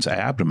this man's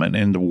abdomen.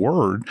 And the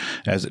word,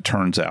 as it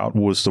turns out,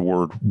 was the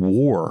word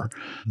war.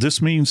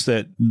 This means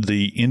that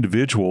the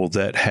individual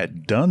that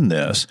had done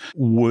this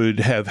would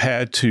have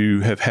had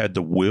to have had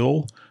the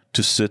will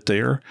to sit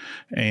there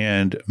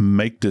and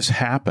make this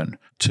happen,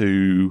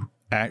 to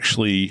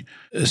actually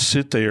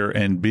sit there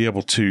and be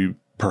able to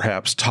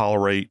perhaps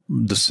tolerate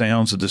the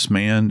sounds of this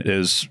man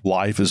as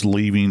life is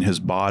leaving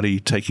his body,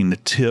 taking the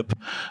tip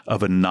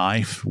of a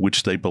knife,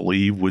 which they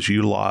believe was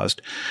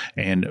utilized,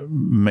 and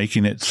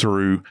making it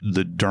through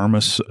the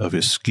dermis of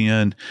his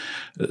skin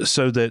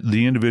so that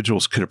the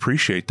individuals could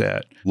appreciate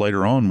that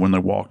later on when they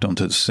walked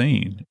onto the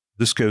scene.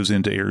 This goes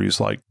into areas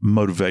like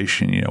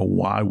motivation.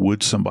 Why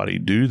would somebody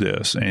do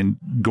this? And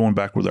going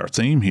back with our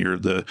theme here,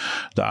 the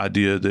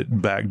idea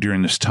that back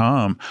during this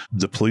time,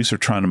 the police are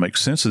trying to make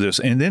sense of this.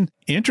 And then,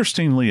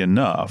 interestingly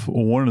enough,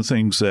 one of the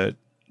things that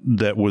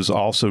was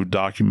also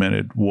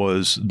documented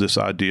was this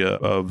idea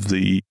of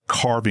the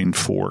carving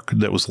fork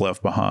that was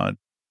left behind.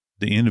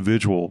 The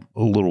individual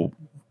little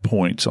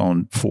points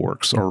on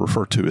forks are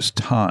referred to as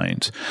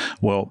tines.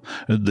 Well,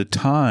 the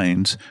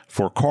tines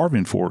for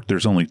carving fork,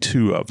 there's only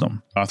 2 of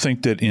them. I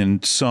think that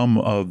in some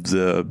of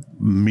the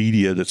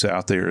media that's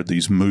out there,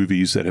 these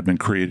movies that have been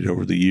created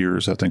over the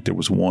years, I think there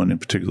was one in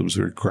particular that was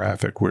very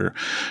graphic where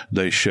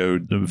they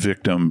showed the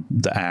victim,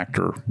 the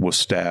actor, was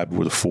stabbed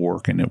with a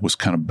fork and it was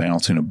kind of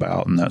bouncing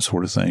about and that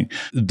sort of thing.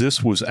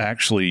 This was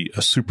actually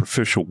a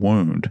superficial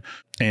wound.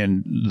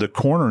 And the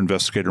coroner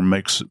investigator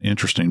makes an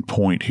interesting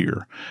point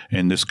here,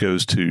 and this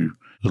goes to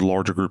the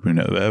larger grouping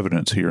of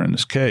evidence here in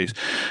this case,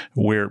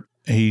 where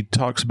he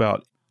talks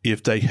about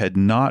if they had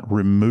not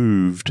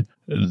removed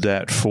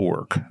that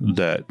fork,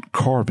 that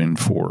carving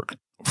fork,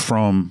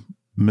 from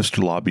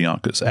Mr.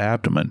 LaBiancas'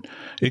 abdomen,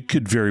 it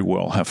could very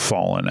well have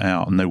fallen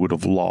out, and they would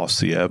have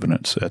lost the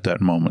evidence at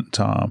that moment in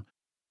time.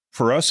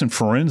 For us in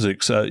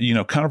forensics,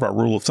 kind of our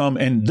rule of thumb,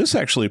 and this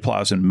actually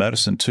applies in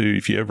medicine too.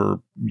 If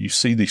you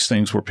see these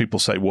things where people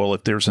say, well,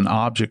 if there's an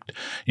object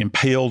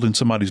impaled in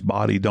somebody's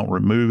body, don't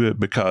remove it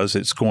because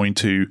it's going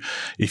to,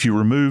 if you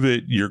remove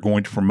it, you're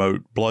going to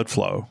promote blood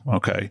flow.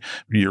 Okay.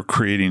 You're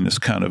creating this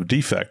kind of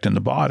defect in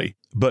the body.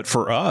 But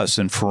for us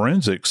in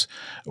forensics,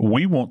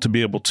 we want to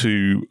be able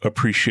to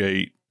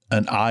appreciate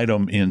an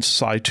item in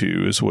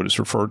situ is what it's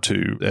referred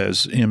to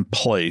as in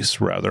place,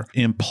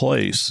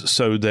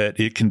 so that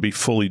it can be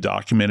fully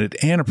documented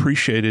and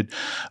appreciated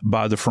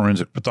by the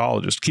forensic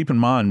pathologist. Keep in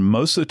mind,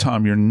 most of the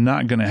time, you're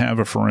not going to have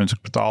a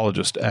forensic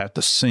pathologist at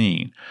the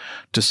scene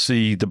to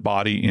see the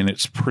body in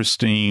its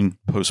pristine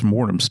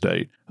postmortem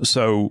state.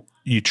 So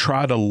you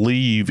try to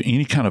leave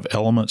any kind of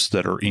elements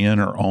that are in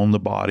or on the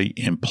body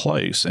in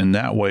place, and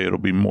that way it'll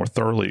be more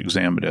thoroughly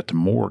examined at the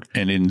morgue.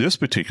 And in this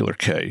particular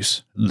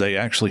case, they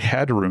actually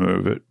had to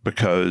remove it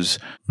because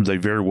they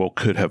very well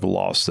could have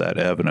lost that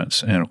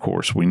evidence. And of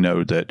course, we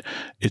know that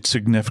it's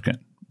significant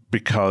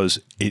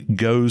because it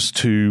goes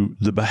to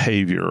the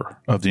behavior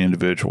of the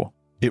individual.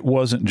 It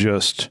wasn't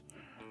just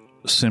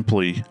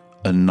simply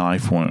a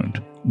knife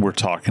wound. We're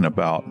talking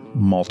about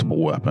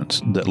multiple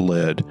weapons that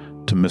led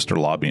to Mr.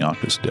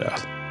 LaBiancas'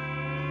 death.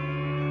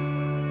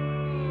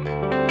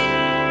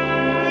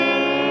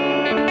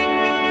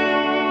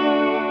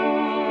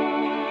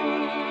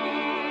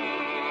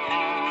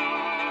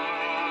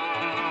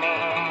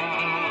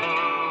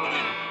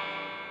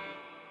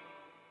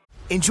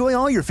 Enjoy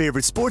all your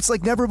favorite sports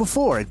like never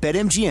before at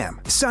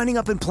BetMGM. Signing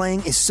up and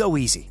playing is so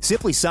easy.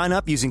 Simply sign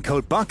up using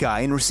code Buckeye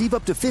and receive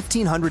up to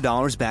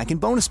 $1,500 back in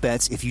bonus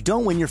bets if you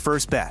don't win your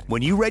first bet.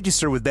 When you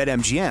register with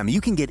BetMGM,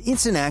 you can get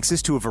instant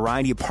access to a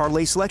variety of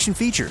parlay selection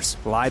features,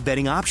 live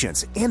betting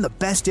options, and the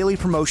best daily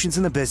promotions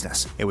in the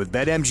business. And with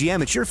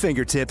BetMGM at your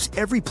fingertips,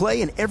 every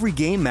play and every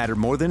game matter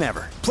more than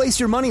ever. Place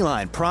your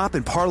moneyline, prop,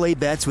 and parlay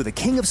bets with the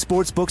king of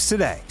sportsbooks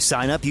today.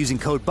 Sign up using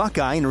code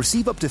Buckeye and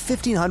receive up to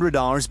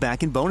 $1,500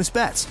 back in bonus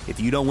bets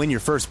if you don't win your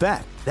first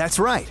bet. That's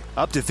right,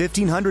 up to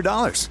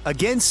 $1,500.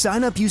 Again,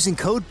 sign up using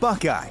code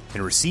Buckeye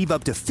and receive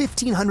up to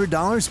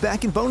 $1,500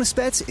 back in bonus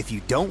bets if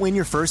you don't win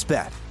your first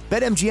bet.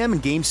 BetMGM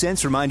and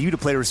GameSense remind you to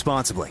play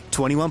responsibly.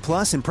 21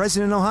 plus and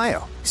present in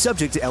Ohio.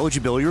 Subject to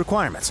eligibility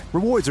requirements.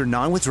 Rewards are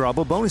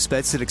non-withdrawable bonus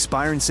bets that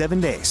expire in 7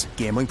 days.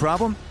 Gambling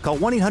problem? Call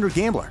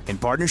 1-800-GAMBLER in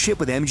partnership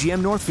with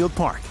MGM Northfield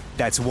Park.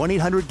 That's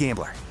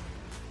 1-800-GAMBLER.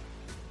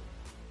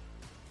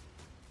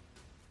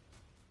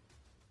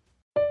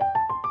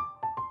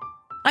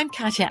 I'm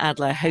Katya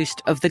Adler,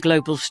 host of The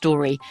Global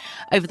Story.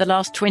 Over the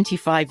last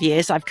 25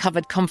 years, I've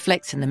covered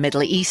conflicts in the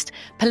Middle East,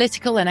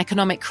 political and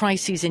economic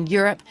crises in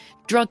Europe,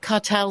 drug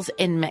cartels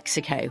in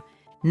Mexico.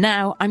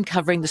 Now I'm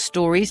covering the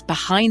stories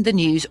behind the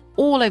news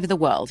all over the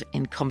world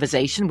in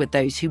conversation with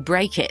those who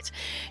break it.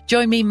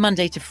 Join me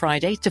Monday to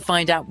Friday to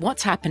find out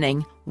what's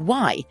happening,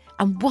 why,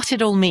 and what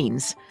it all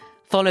means.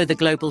 Follow The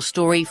Global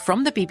Story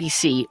from the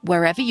BBC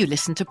wherever you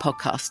listen to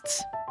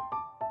podcasts.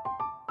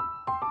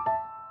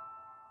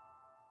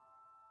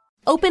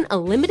 Open a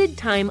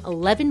limited-time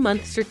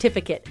 11-month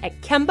certificate at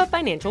Kemba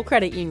Financial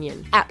Credit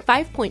Union. At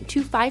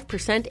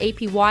 5.25%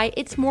 APY,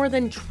 it's more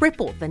than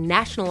triple the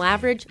national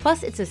average,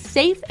 plus it's a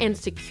safe and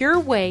secure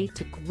way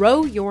to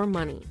grow your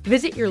money.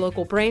 Visit your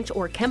local branch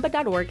or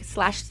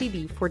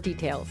kemba.org/cb for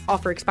details.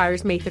 Offer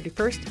expires May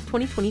 31st,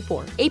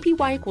 2024.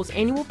 APY equals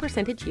annual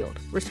percentage yield.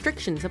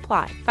 Restrictions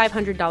apply.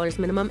 $500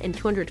 minimum and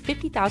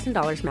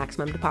 $250,000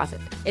 maximum deposit.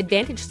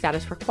 Advantage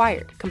status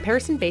required.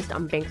 Comparison based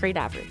on bank rate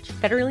average.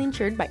 Federally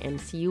insured by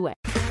NCUA.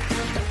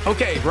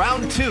 Okay,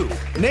 round two.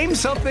 Name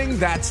something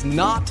that's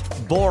not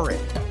boring.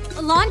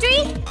 A laundry?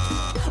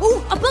 Ooh,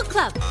 a book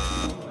club.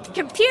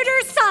 Computer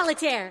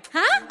solitaire,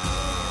 huh?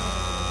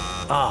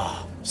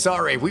 Ah,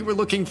 sorry, we were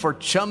looking for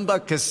Chumba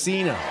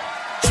Casino.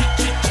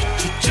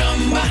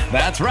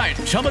 That's right,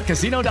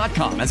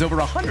 ChumbaCasino.com has over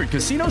 100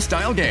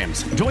 casino-style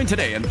games. Join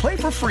today and play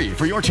for free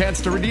for your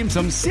chance to redeem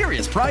some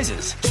serious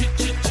prizes.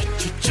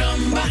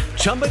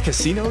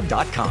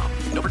 ChumbaCasino.com.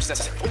 No purchase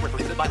necessary. Void where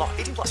prohibited by law.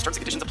 18+ terms and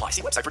conditions apply.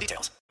 See website for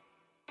details.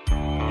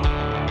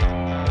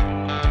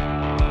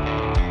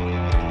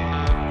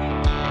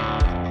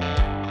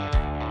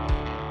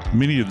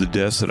 Many of the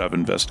deaths that I've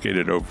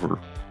investigated over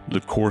the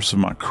course of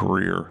my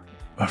career,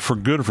 for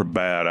good or for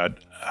bad,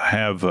 I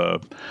have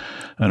an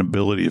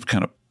ability of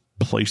kind of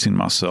placing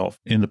myself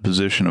in the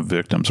position of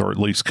victims, or at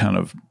least kind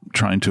of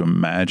trying to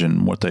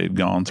imagine what they had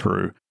gone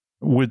through.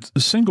 With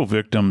single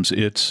victims,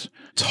 it's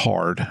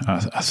hard,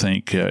 I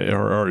think,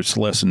 or it's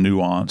less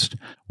nuanced.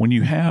 When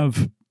you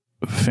have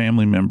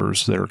family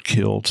members that are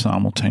killed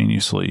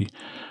simultaneously,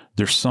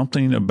 there's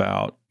something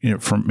about,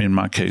 from, in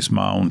my case,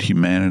 my own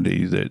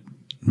humanity that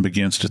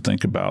begins to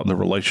think about the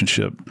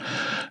relationship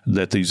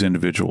that these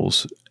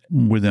individuals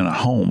within a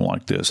home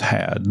like this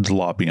had, the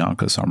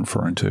LaBiancas I'm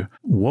referring to.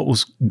 What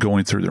was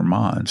going through their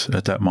minds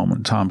at that moment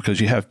in time? Because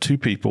you have two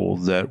people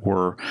that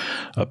were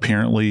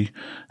apparently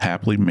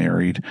happily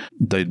married.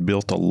 They'd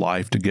built a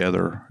life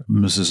together.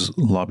 Mrs.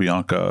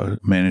 LaBianca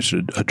managed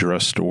a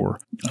dress store.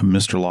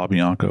 Mr.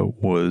 LaBianca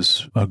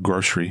was a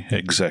grocery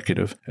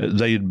executive.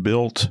 They had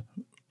built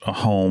a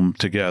home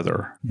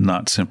together,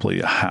 not simply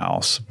a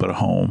house, but a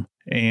home.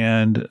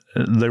 And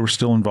they were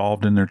still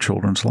involved in their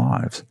children's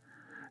lives.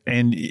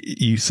 And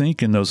you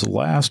think in those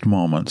last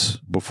moments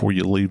before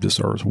you leave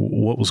this earth,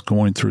 what was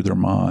going through their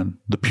mind,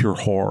 the pure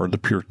horror, the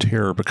pure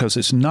terror, because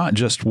it's not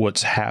just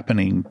what's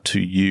happening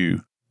to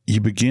you. You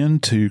begin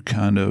to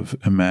kind of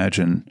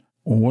imagine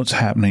what's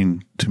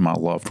happening to my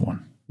loved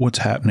one, what's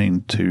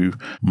happening to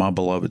my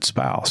beloved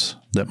spouse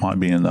that might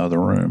be in the other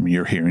room.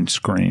 You're hearing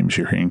screams,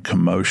 you're hearing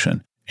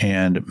commotion,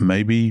 and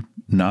maybe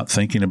not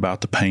thinking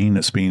about the pain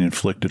that's being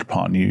inflicted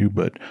upon you,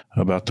 but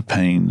about the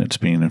pain that's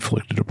being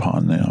inflicted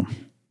upon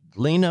them.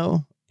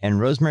 Lino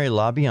and Rosemary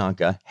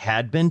LaBianca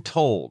had been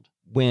told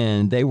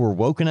when they were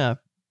woken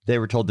up, they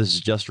were told this is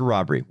just a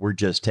robbery. We're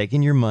just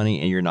taking your money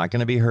and you're not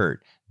going to be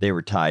hurt. They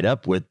were tied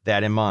up with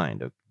that in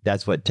mind.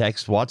 That's what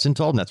Tex Watson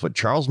told them. That's what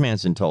Charles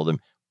Manson told them.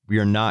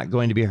 You're not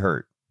going to be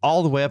hurt.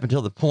 All the way up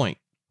until the point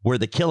where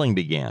the killing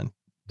began.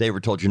 They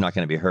were told you're not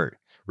going to be hurt.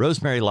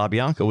 Rosemary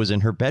LaBianca was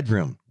in her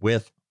bedroom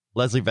with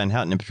Leslie Van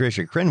Houten and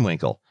Patricia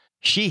Krenwinkel.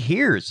 She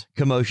hears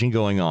commotion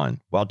going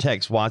on while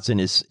Tex Watson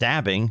is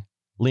stabbing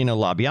Lino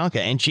LaBianca,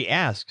 and she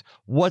asks,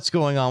 what's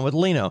going on with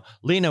Lino?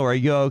 Lino, are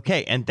you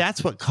okay? And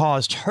that's what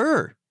caused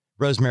her,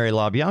 Rosemary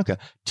LaBianca,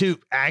 to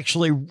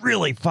actually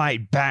really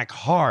fight back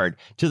hard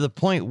to the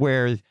point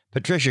where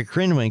Patricia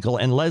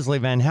Krenwinkel and Leslie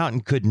Van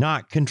Houten could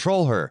not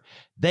control her.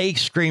 They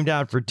screamed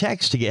out for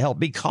Tex to get help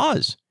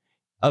because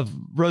of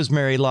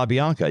Rosemary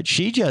LaBianca.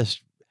 She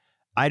just,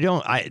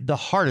 the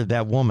heart of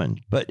that woman.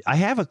 But I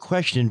have a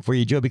question for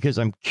you, Joe, because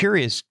I'm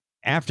curious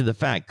after the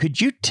fact. Could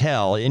you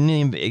tell in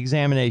the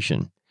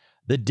examination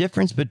the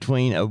difference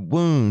between a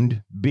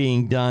wound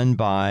being done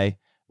by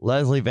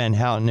Leslie Van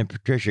Houten and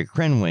Patricia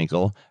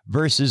Krenwinkel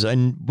versus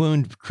a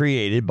wound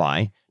created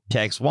by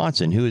Tex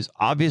Watson, who is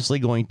obviously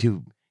going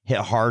to hit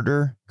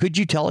harder? Could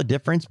you tell a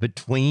difference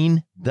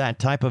between that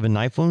type of a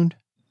knife wound?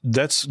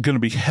 That's going to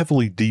be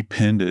heavily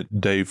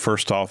dependent, Dave,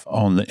 first off,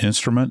 on the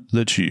instrument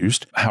that's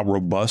used, how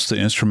robust the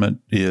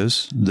instrument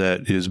is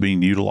that is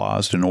being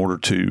utilized in order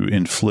to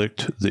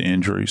inflict the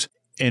injuries,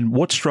 and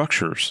what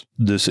structures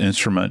this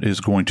instrument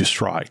is going to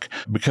strike.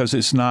 Because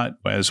it's not,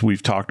 as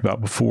we've talked about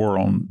before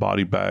on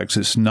body bags,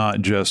 it's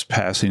not just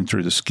passing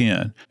through the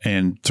skin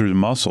and through the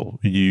muscle.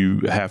 You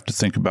have to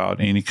think about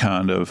any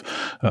kind of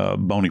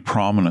bony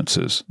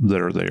prominences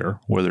that are there,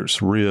 whether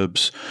it's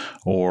ribs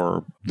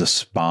or the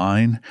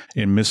spine.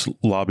 In Miss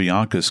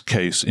LaBianca's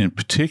case in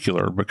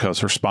particular, because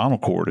her spinal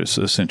cord is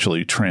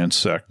essentially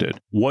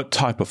transected, what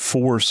type of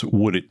force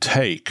would it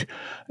take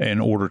in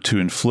order to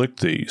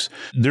inflict these?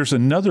 There's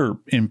another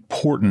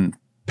important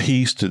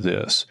piece to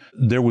this.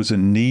 There was a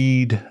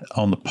need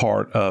on the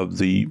part of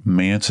the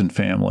Manson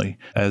family,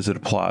 as it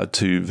applied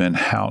to Van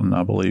Houten,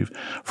 I believe,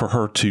 for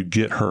her to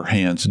get her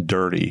hands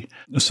dirty.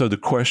 So the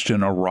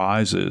question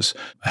arises,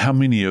 how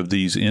many of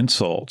these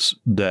insults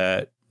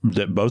that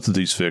that both of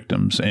these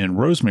victims, and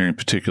Rosemary in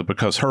particular,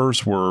 because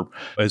hers were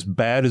as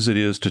bad as it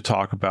is to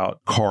talk about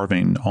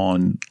carving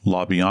on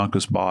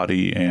LaBianca's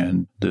body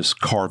and this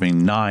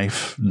carving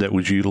knife that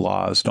was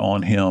utilized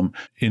on him,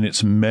 in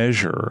its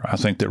measure, I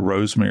think that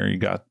Rosemary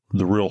got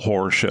the real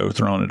horror show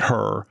thrown at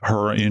her.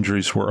 Her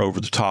injuries were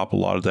over the top. A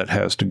lot of that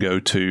has to go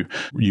to,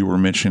 you were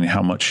mentioning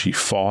how much she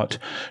fought.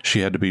 She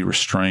had to be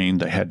restrained.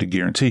 They had to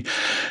guarantee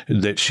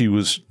that she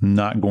was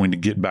not going to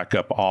get back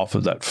up off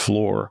of that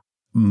floor.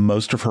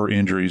 Most of her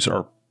injuries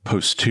are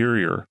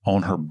posterior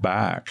on her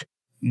back.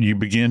 You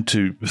begin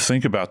to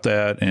think about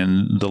that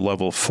and the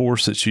level of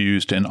force that's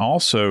used, and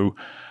also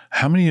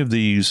how many of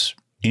these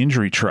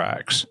injury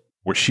tracks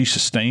where she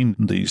sustained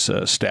these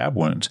stab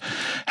wounds,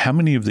 how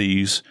many of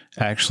these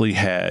actually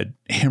had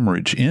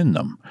hemorrhage in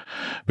them?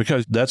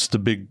 Because that's the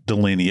big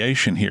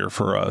delineation here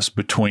for us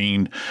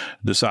between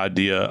this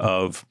idea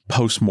of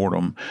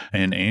postmortem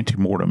and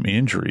antemortem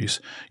injuries.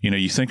 You know,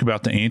 you think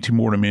about the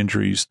antemortem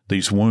injuries,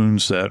 these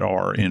wounds that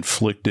are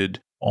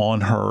inflicted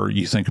on her,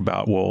 you think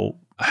about, well,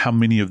 how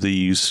many of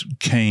these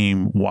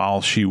came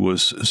while she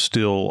was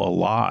still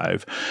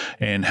alive,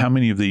 and how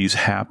many of these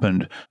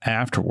happened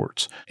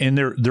afterwards? And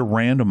they're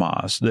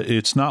randomized.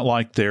 It's not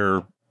like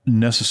they're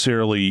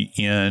necessarily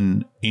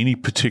in any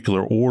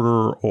particular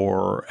order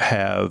or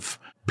have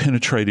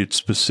penetrated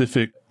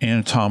specific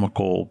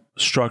anatomical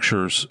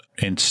structures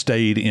and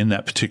stayed in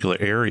that particular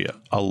area.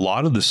 A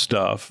lot of the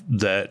stuff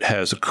that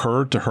has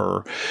occurred to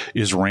her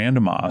is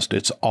randomized.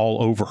 It's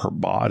all over her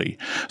body.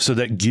 So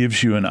that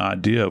gives you an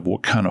idea of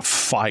what kind of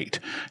fight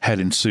had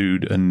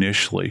ensued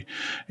initially.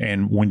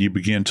 And when you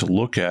begin to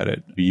look at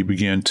it, you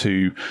begin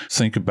to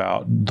think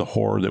about the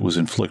horror that was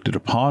inflicted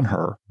upon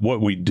her. What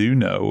we do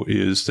know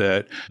is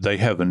that they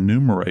have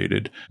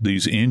enumerated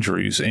these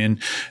injuries,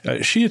 and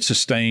she had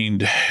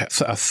sustained,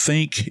 I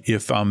think,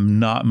 if I'm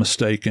not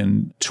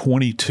mistaken,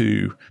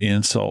 22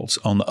 insults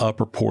on the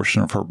upper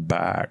portion of her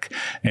back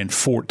and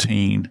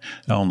 14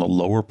 on the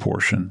lower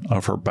portion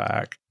of her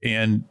back.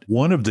 And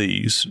one of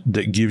these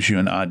that gives you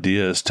an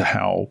idea as to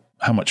how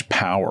much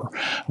power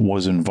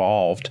was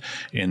involved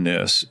in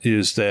this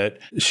is that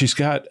she's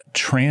got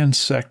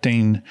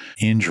transecting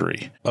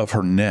injury of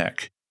her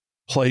neck.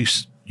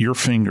 Place your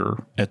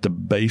finger at the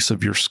base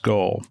of your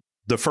skull.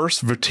 The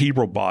first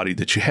vertebral body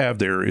that you have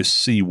there is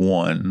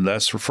C1.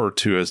 That's referred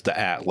to as the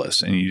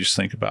Atlas. And you just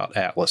think about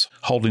Atlas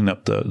holding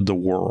up the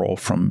whirl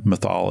from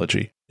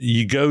mythology.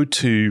 You go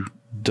to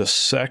the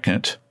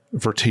second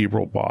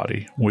vertebral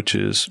body, which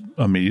is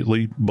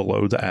immediately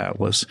below the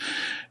Atlas.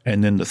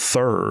 And then the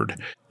third,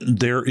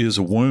 there is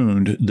a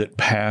wound that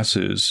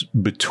passes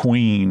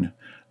between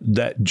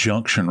that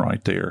junction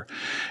right there.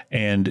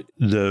 And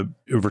the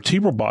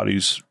vertebral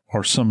bodies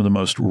are some of the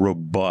most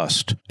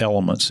robust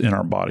elements in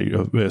our body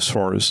as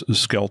far as the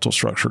skeletal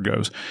structure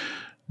goes.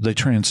 They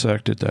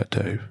transected that,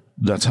 Dave.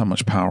 That's how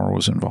much power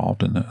was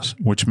involved in this,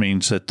 which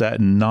means that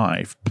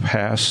knife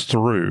passed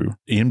through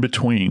in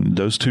between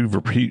those two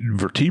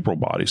vertebral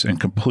bodies and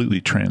completely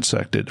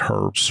transected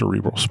her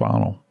cerebral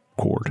spinal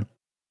cord.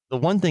 The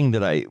one thing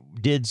that I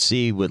did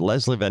see with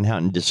Leslie Van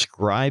Houten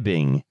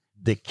describing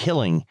the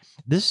killing,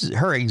 this is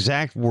her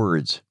exact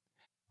words.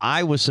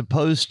 I was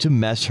supposed to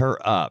mess her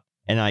up.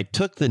 And I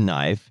took the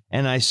knife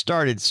and I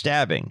started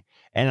stabbing,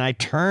 and I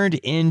turned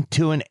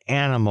into an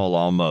animal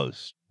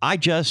almost. I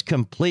just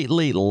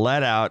completely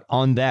let out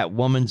on that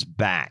woman's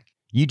back.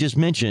 You just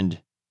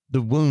mentioned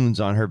the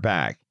wounds on her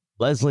back.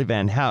 Leslie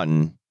Van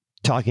Houten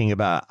talking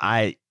about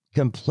I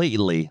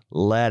completely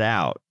let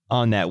out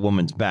on that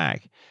woman's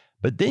back.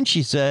 But then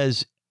she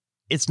says,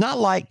 it's not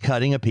like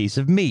cutting a piece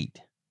of meat.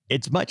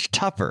 It's much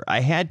tougher. I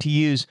had to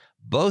use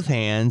both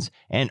hands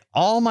and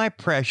all my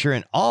pressure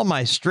and all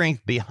my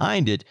strength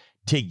behind it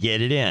to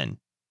get it in.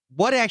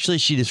 What actually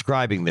is she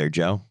describing there,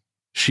 Joe?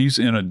 She's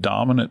in a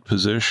dominant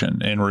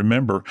position. And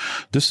remember,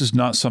 this is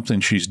not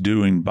something she's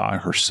doing by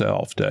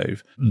herself,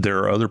 Dave. There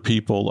are other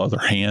people, other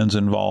hands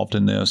involved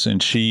in this,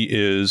 and she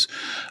is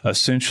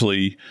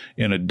essentially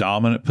in a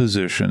dominant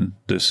position.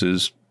 This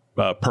is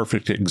a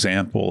perfect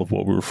example of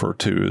what we refer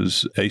to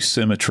as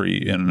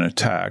asymmetry in an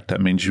attack.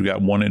 That means you've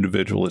got one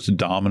individual that's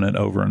dominant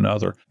over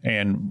another.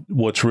 And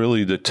what's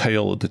really the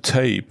tail of the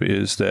tape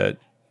is that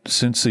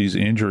since these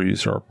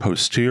injuries are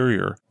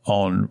posterior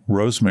on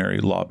Rosemary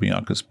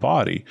LaBianca's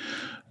body,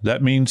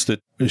 that means that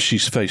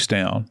she's face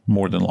down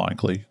more than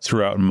likely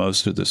throughout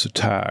most of this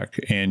attack.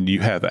 And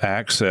you have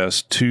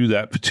access to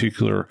that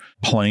particular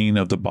plane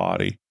of the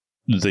body.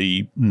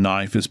 The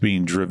knife is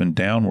being driven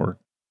downward.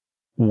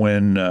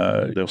 When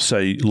they'll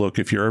say, look,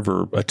 if you're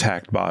ever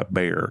attacked by a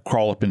bear,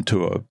 crawl up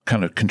into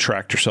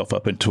contract yourself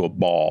up into a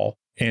ball.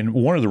 And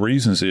one of the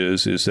reasons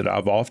is that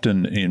I've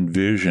often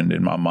envisioned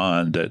in my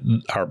mind that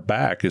our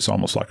back is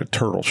almost like a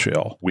turtle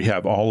shell. We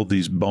have all of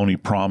these bony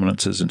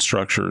prominences and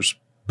structures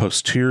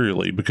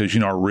posteriorly, because,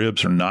 our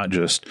ribs are not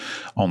just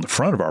on the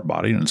front of our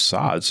body and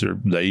sides.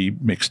 They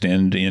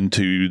extend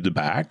into the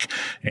back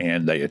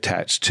and they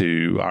attach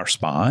to our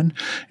spine.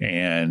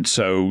 And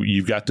so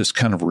you've got this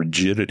kind of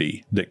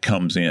rigidity that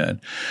comes in.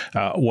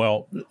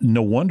 Well,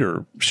 no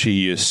wonder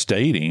she is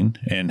stating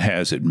and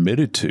has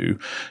admitted to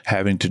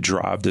having to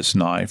drive this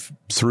knife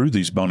through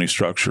these bony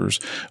structures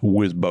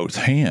with both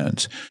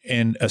hands.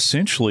 And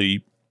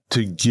essentially,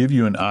 to give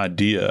you an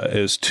idea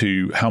as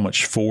to how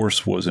much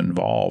force was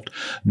involved,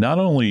 not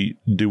only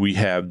do we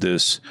have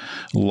this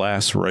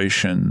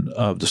laceration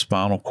of the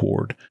spinal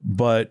cord,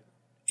 but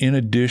in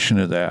addition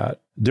to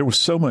that, there was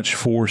so much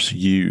force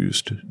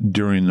used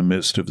during the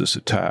midst of this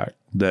attack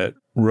that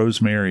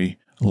Rosemary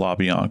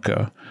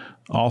LaBiancas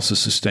also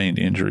sustained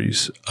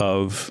injuries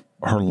of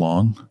her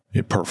lung.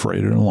 It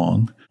perforated her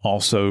lung,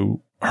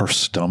 also her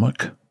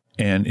stomach,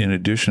 and in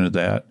addition to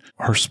that,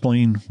 her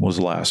spleen was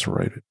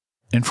lacerated.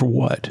 And for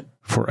what?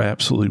 For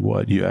absolutely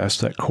what? You ask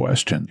that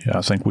question.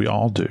 I think we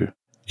all do.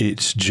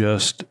 It's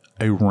just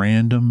a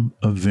random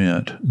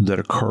event that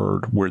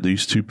occurred where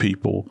these two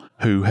people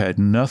who had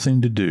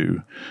nothing to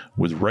do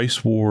with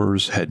race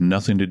wars, had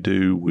nothing to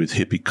do with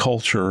hippie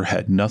culture,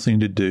 had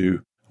nothing to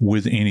do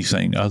with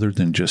anything other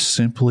than just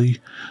simply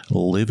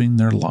living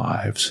their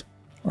lives,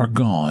 are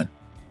gone.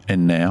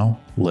 And now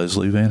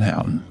Leslie Van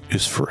Houten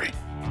is free.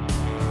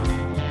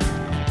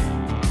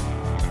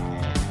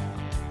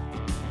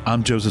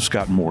 I'm Joseph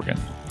Scott Morgan,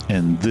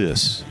 and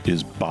this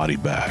is Body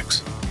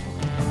Bags.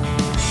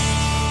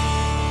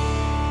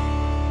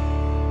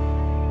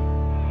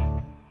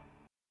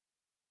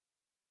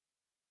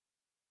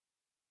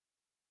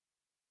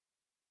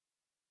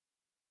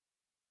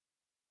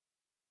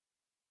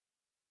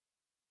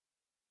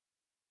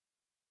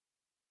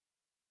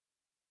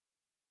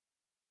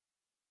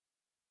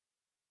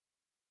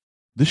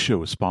 This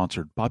show is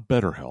sponsored by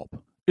BetterHelp.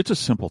 It's a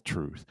simple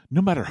truth.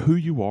 No matter who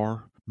you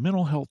are,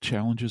 mental health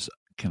challenges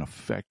can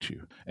affect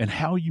you, and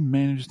how you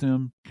manage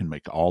them can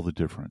make all the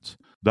difference.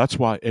 That's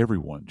why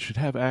everyone should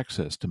have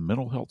access to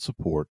mental health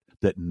support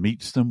that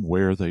meets them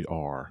where they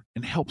are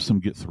and helps them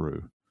get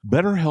through.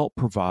 BetterHelp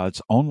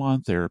provides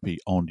online therapy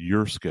on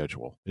your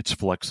schedule. It's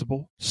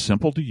flexible,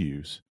 simple to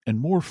use, and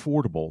more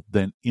affordable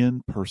than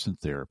in-person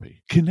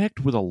therapy. Connect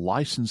with a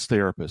licensed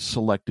therapist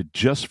selected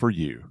just for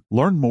you.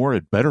 Learn more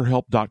at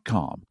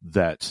BetterHelp.com.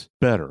 That's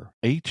better,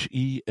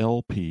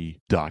 HELP.com.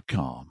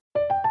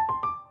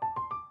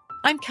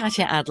 I'm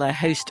Katya Adler,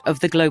 host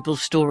of The Global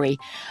Story.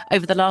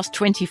 Over the last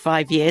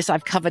 25 years,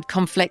 I've covered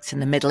conflicts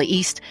in the Middle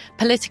East,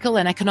 political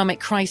and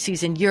economic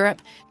crises in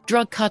Europe,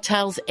 drug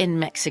cartels in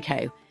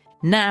Mexico.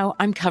 Now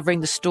I'm covering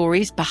the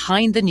stories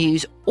behind the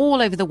news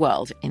all over the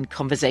world in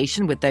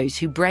conversation with those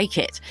who break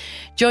it.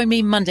 Join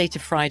me Monday to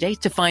Friday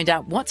to find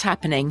out what's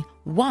happening,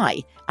 why,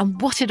 and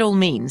what it all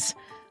means.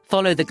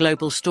 Follow The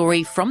Global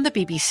Story from the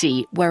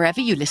BBC wherever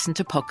you listen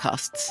to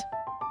podcasts.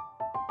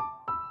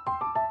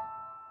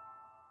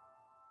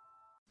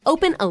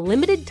 Open a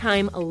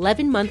limited-time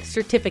 11-month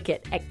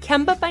certificate at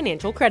Kemba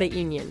Financial Credit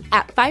Union.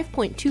 At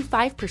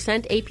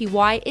 5.25%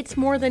 APY, it's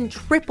more than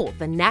triple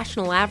the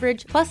national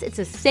average, plus it's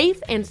a safe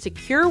and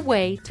secure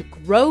way to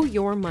grow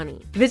your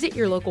money. Visit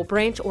your local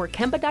branch or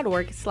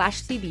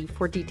kemba.org/cd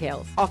for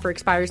details. Offer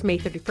expires May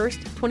 31st,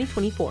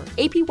 2024.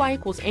 APY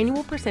equals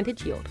annual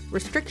percentage yield.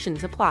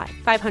 Restrictions apply.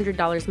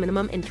 $500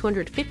 minimum and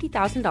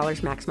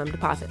 $250,000 maximum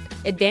deposit.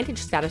 Advantage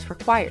status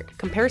required.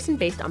 Comparison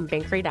based on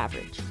bank rate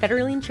average.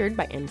 Federally insured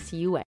by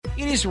NCUA.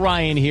 It is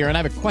Ryan here, and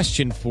I have a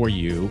question for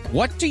you.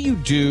 What do you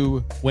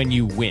do when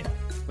you win?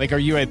 Like, are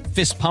you a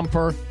fist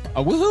pumper,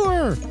 a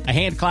woohooer, a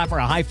hand clapper,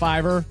 a high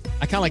fiver?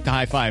 I kind of like the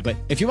high five, but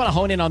if you want to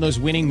hone in on those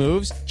winning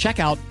moves, check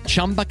out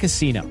Chumba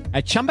Casino.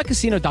 At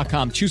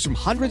ChumbaCasino.com, choose from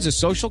hundreds of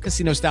social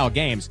casino-style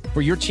games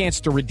for your chance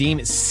to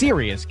redeem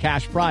serious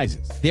cash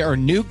prizes. There are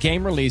new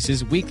game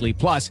releases weekly,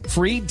 plus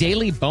free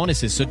daily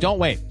bonuses. So don't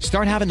wait.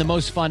 Start having the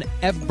most fun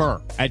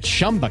ever at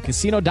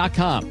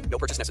ChumbaCasino.com. No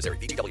purchase necessary.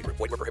 VGW Group.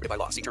 Void where prohibited by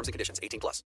law. See terms and conditions. 18+.